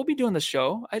John. Yeah, we'll be doing the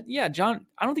show. John.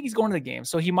 I don't think he's going to the game,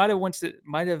 so he might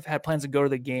have had plans to go to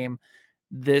the game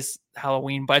this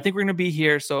Halloween. But I think we're gonna be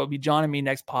here, so it'll be John and me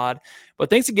next pod. But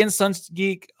thanks again, Suns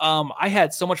Geek. I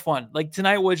had so much fun. Like,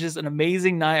 tonight was just an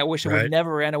amazing night. I wish it would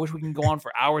never end. I wish we can go on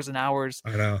for hours and hours.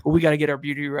 I know. But we got to get our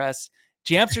beauty rest.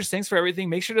 Jamsters, thanks for everything.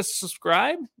 Make sure to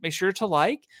subscribe. Make sure to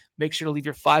like. Make sure to leave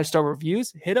your 5-star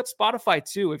reviews. Hit up Spotify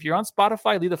too. If you're on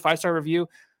Spotify, leave a 5-star review.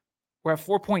 We're at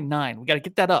 4.9. We got to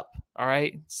get that up. All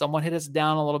right. Someone hit us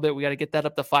down a little bit. We got to get that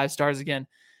up to 5 stars again.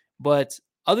 But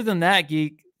other than that,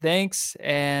 Geek, thanks.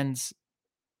 And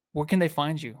where can they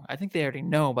find you? I think they already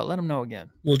know, but let them know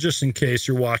again. Well, just in case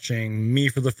you're watching me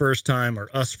for the first time or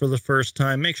us for the first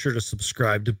time, make sure to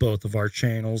subscribe to both of our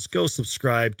channels. Go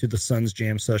subscribe to the Suns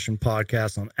Jam Session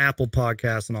podcast on Apple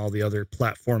Podcasts and all the other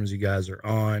platforms you guys are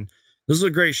on. This is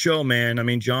a great show, man. I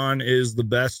mean, John is the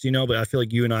best, but I feel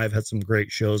like you and I have had some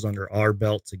great shows under our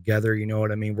belt together. You know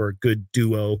what I mean? We're a good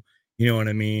duo. You know what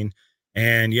I mean?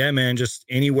 And yeah, man, just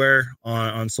anywhere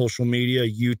on social media,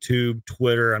 YouTube,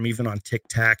 Twitter. I'm even on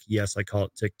TikTok. Yes, I call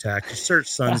it TikTok. Just search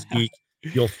Suns Geek.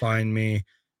 You'll find me.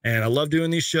 And I love doing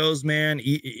these shows, man.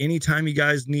 Anytime you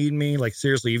guys need me, like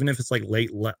seriously, even if it's like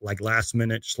last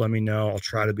minute, just let me know. I'll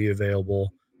try to be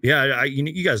available. Yeah,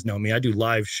 you guys know me. I do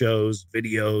live shows,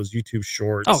 videos, YouTube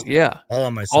shorts. Oh yeah, all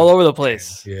on my all over the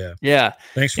place. Yeah.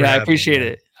 Thanks for having I appreciate me,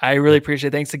 it. I really appreciate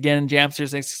it. Thanks again, Jamsters.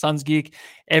 Thanks to Suns Geek.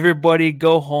 Everybody,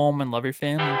 go home and love your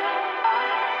family.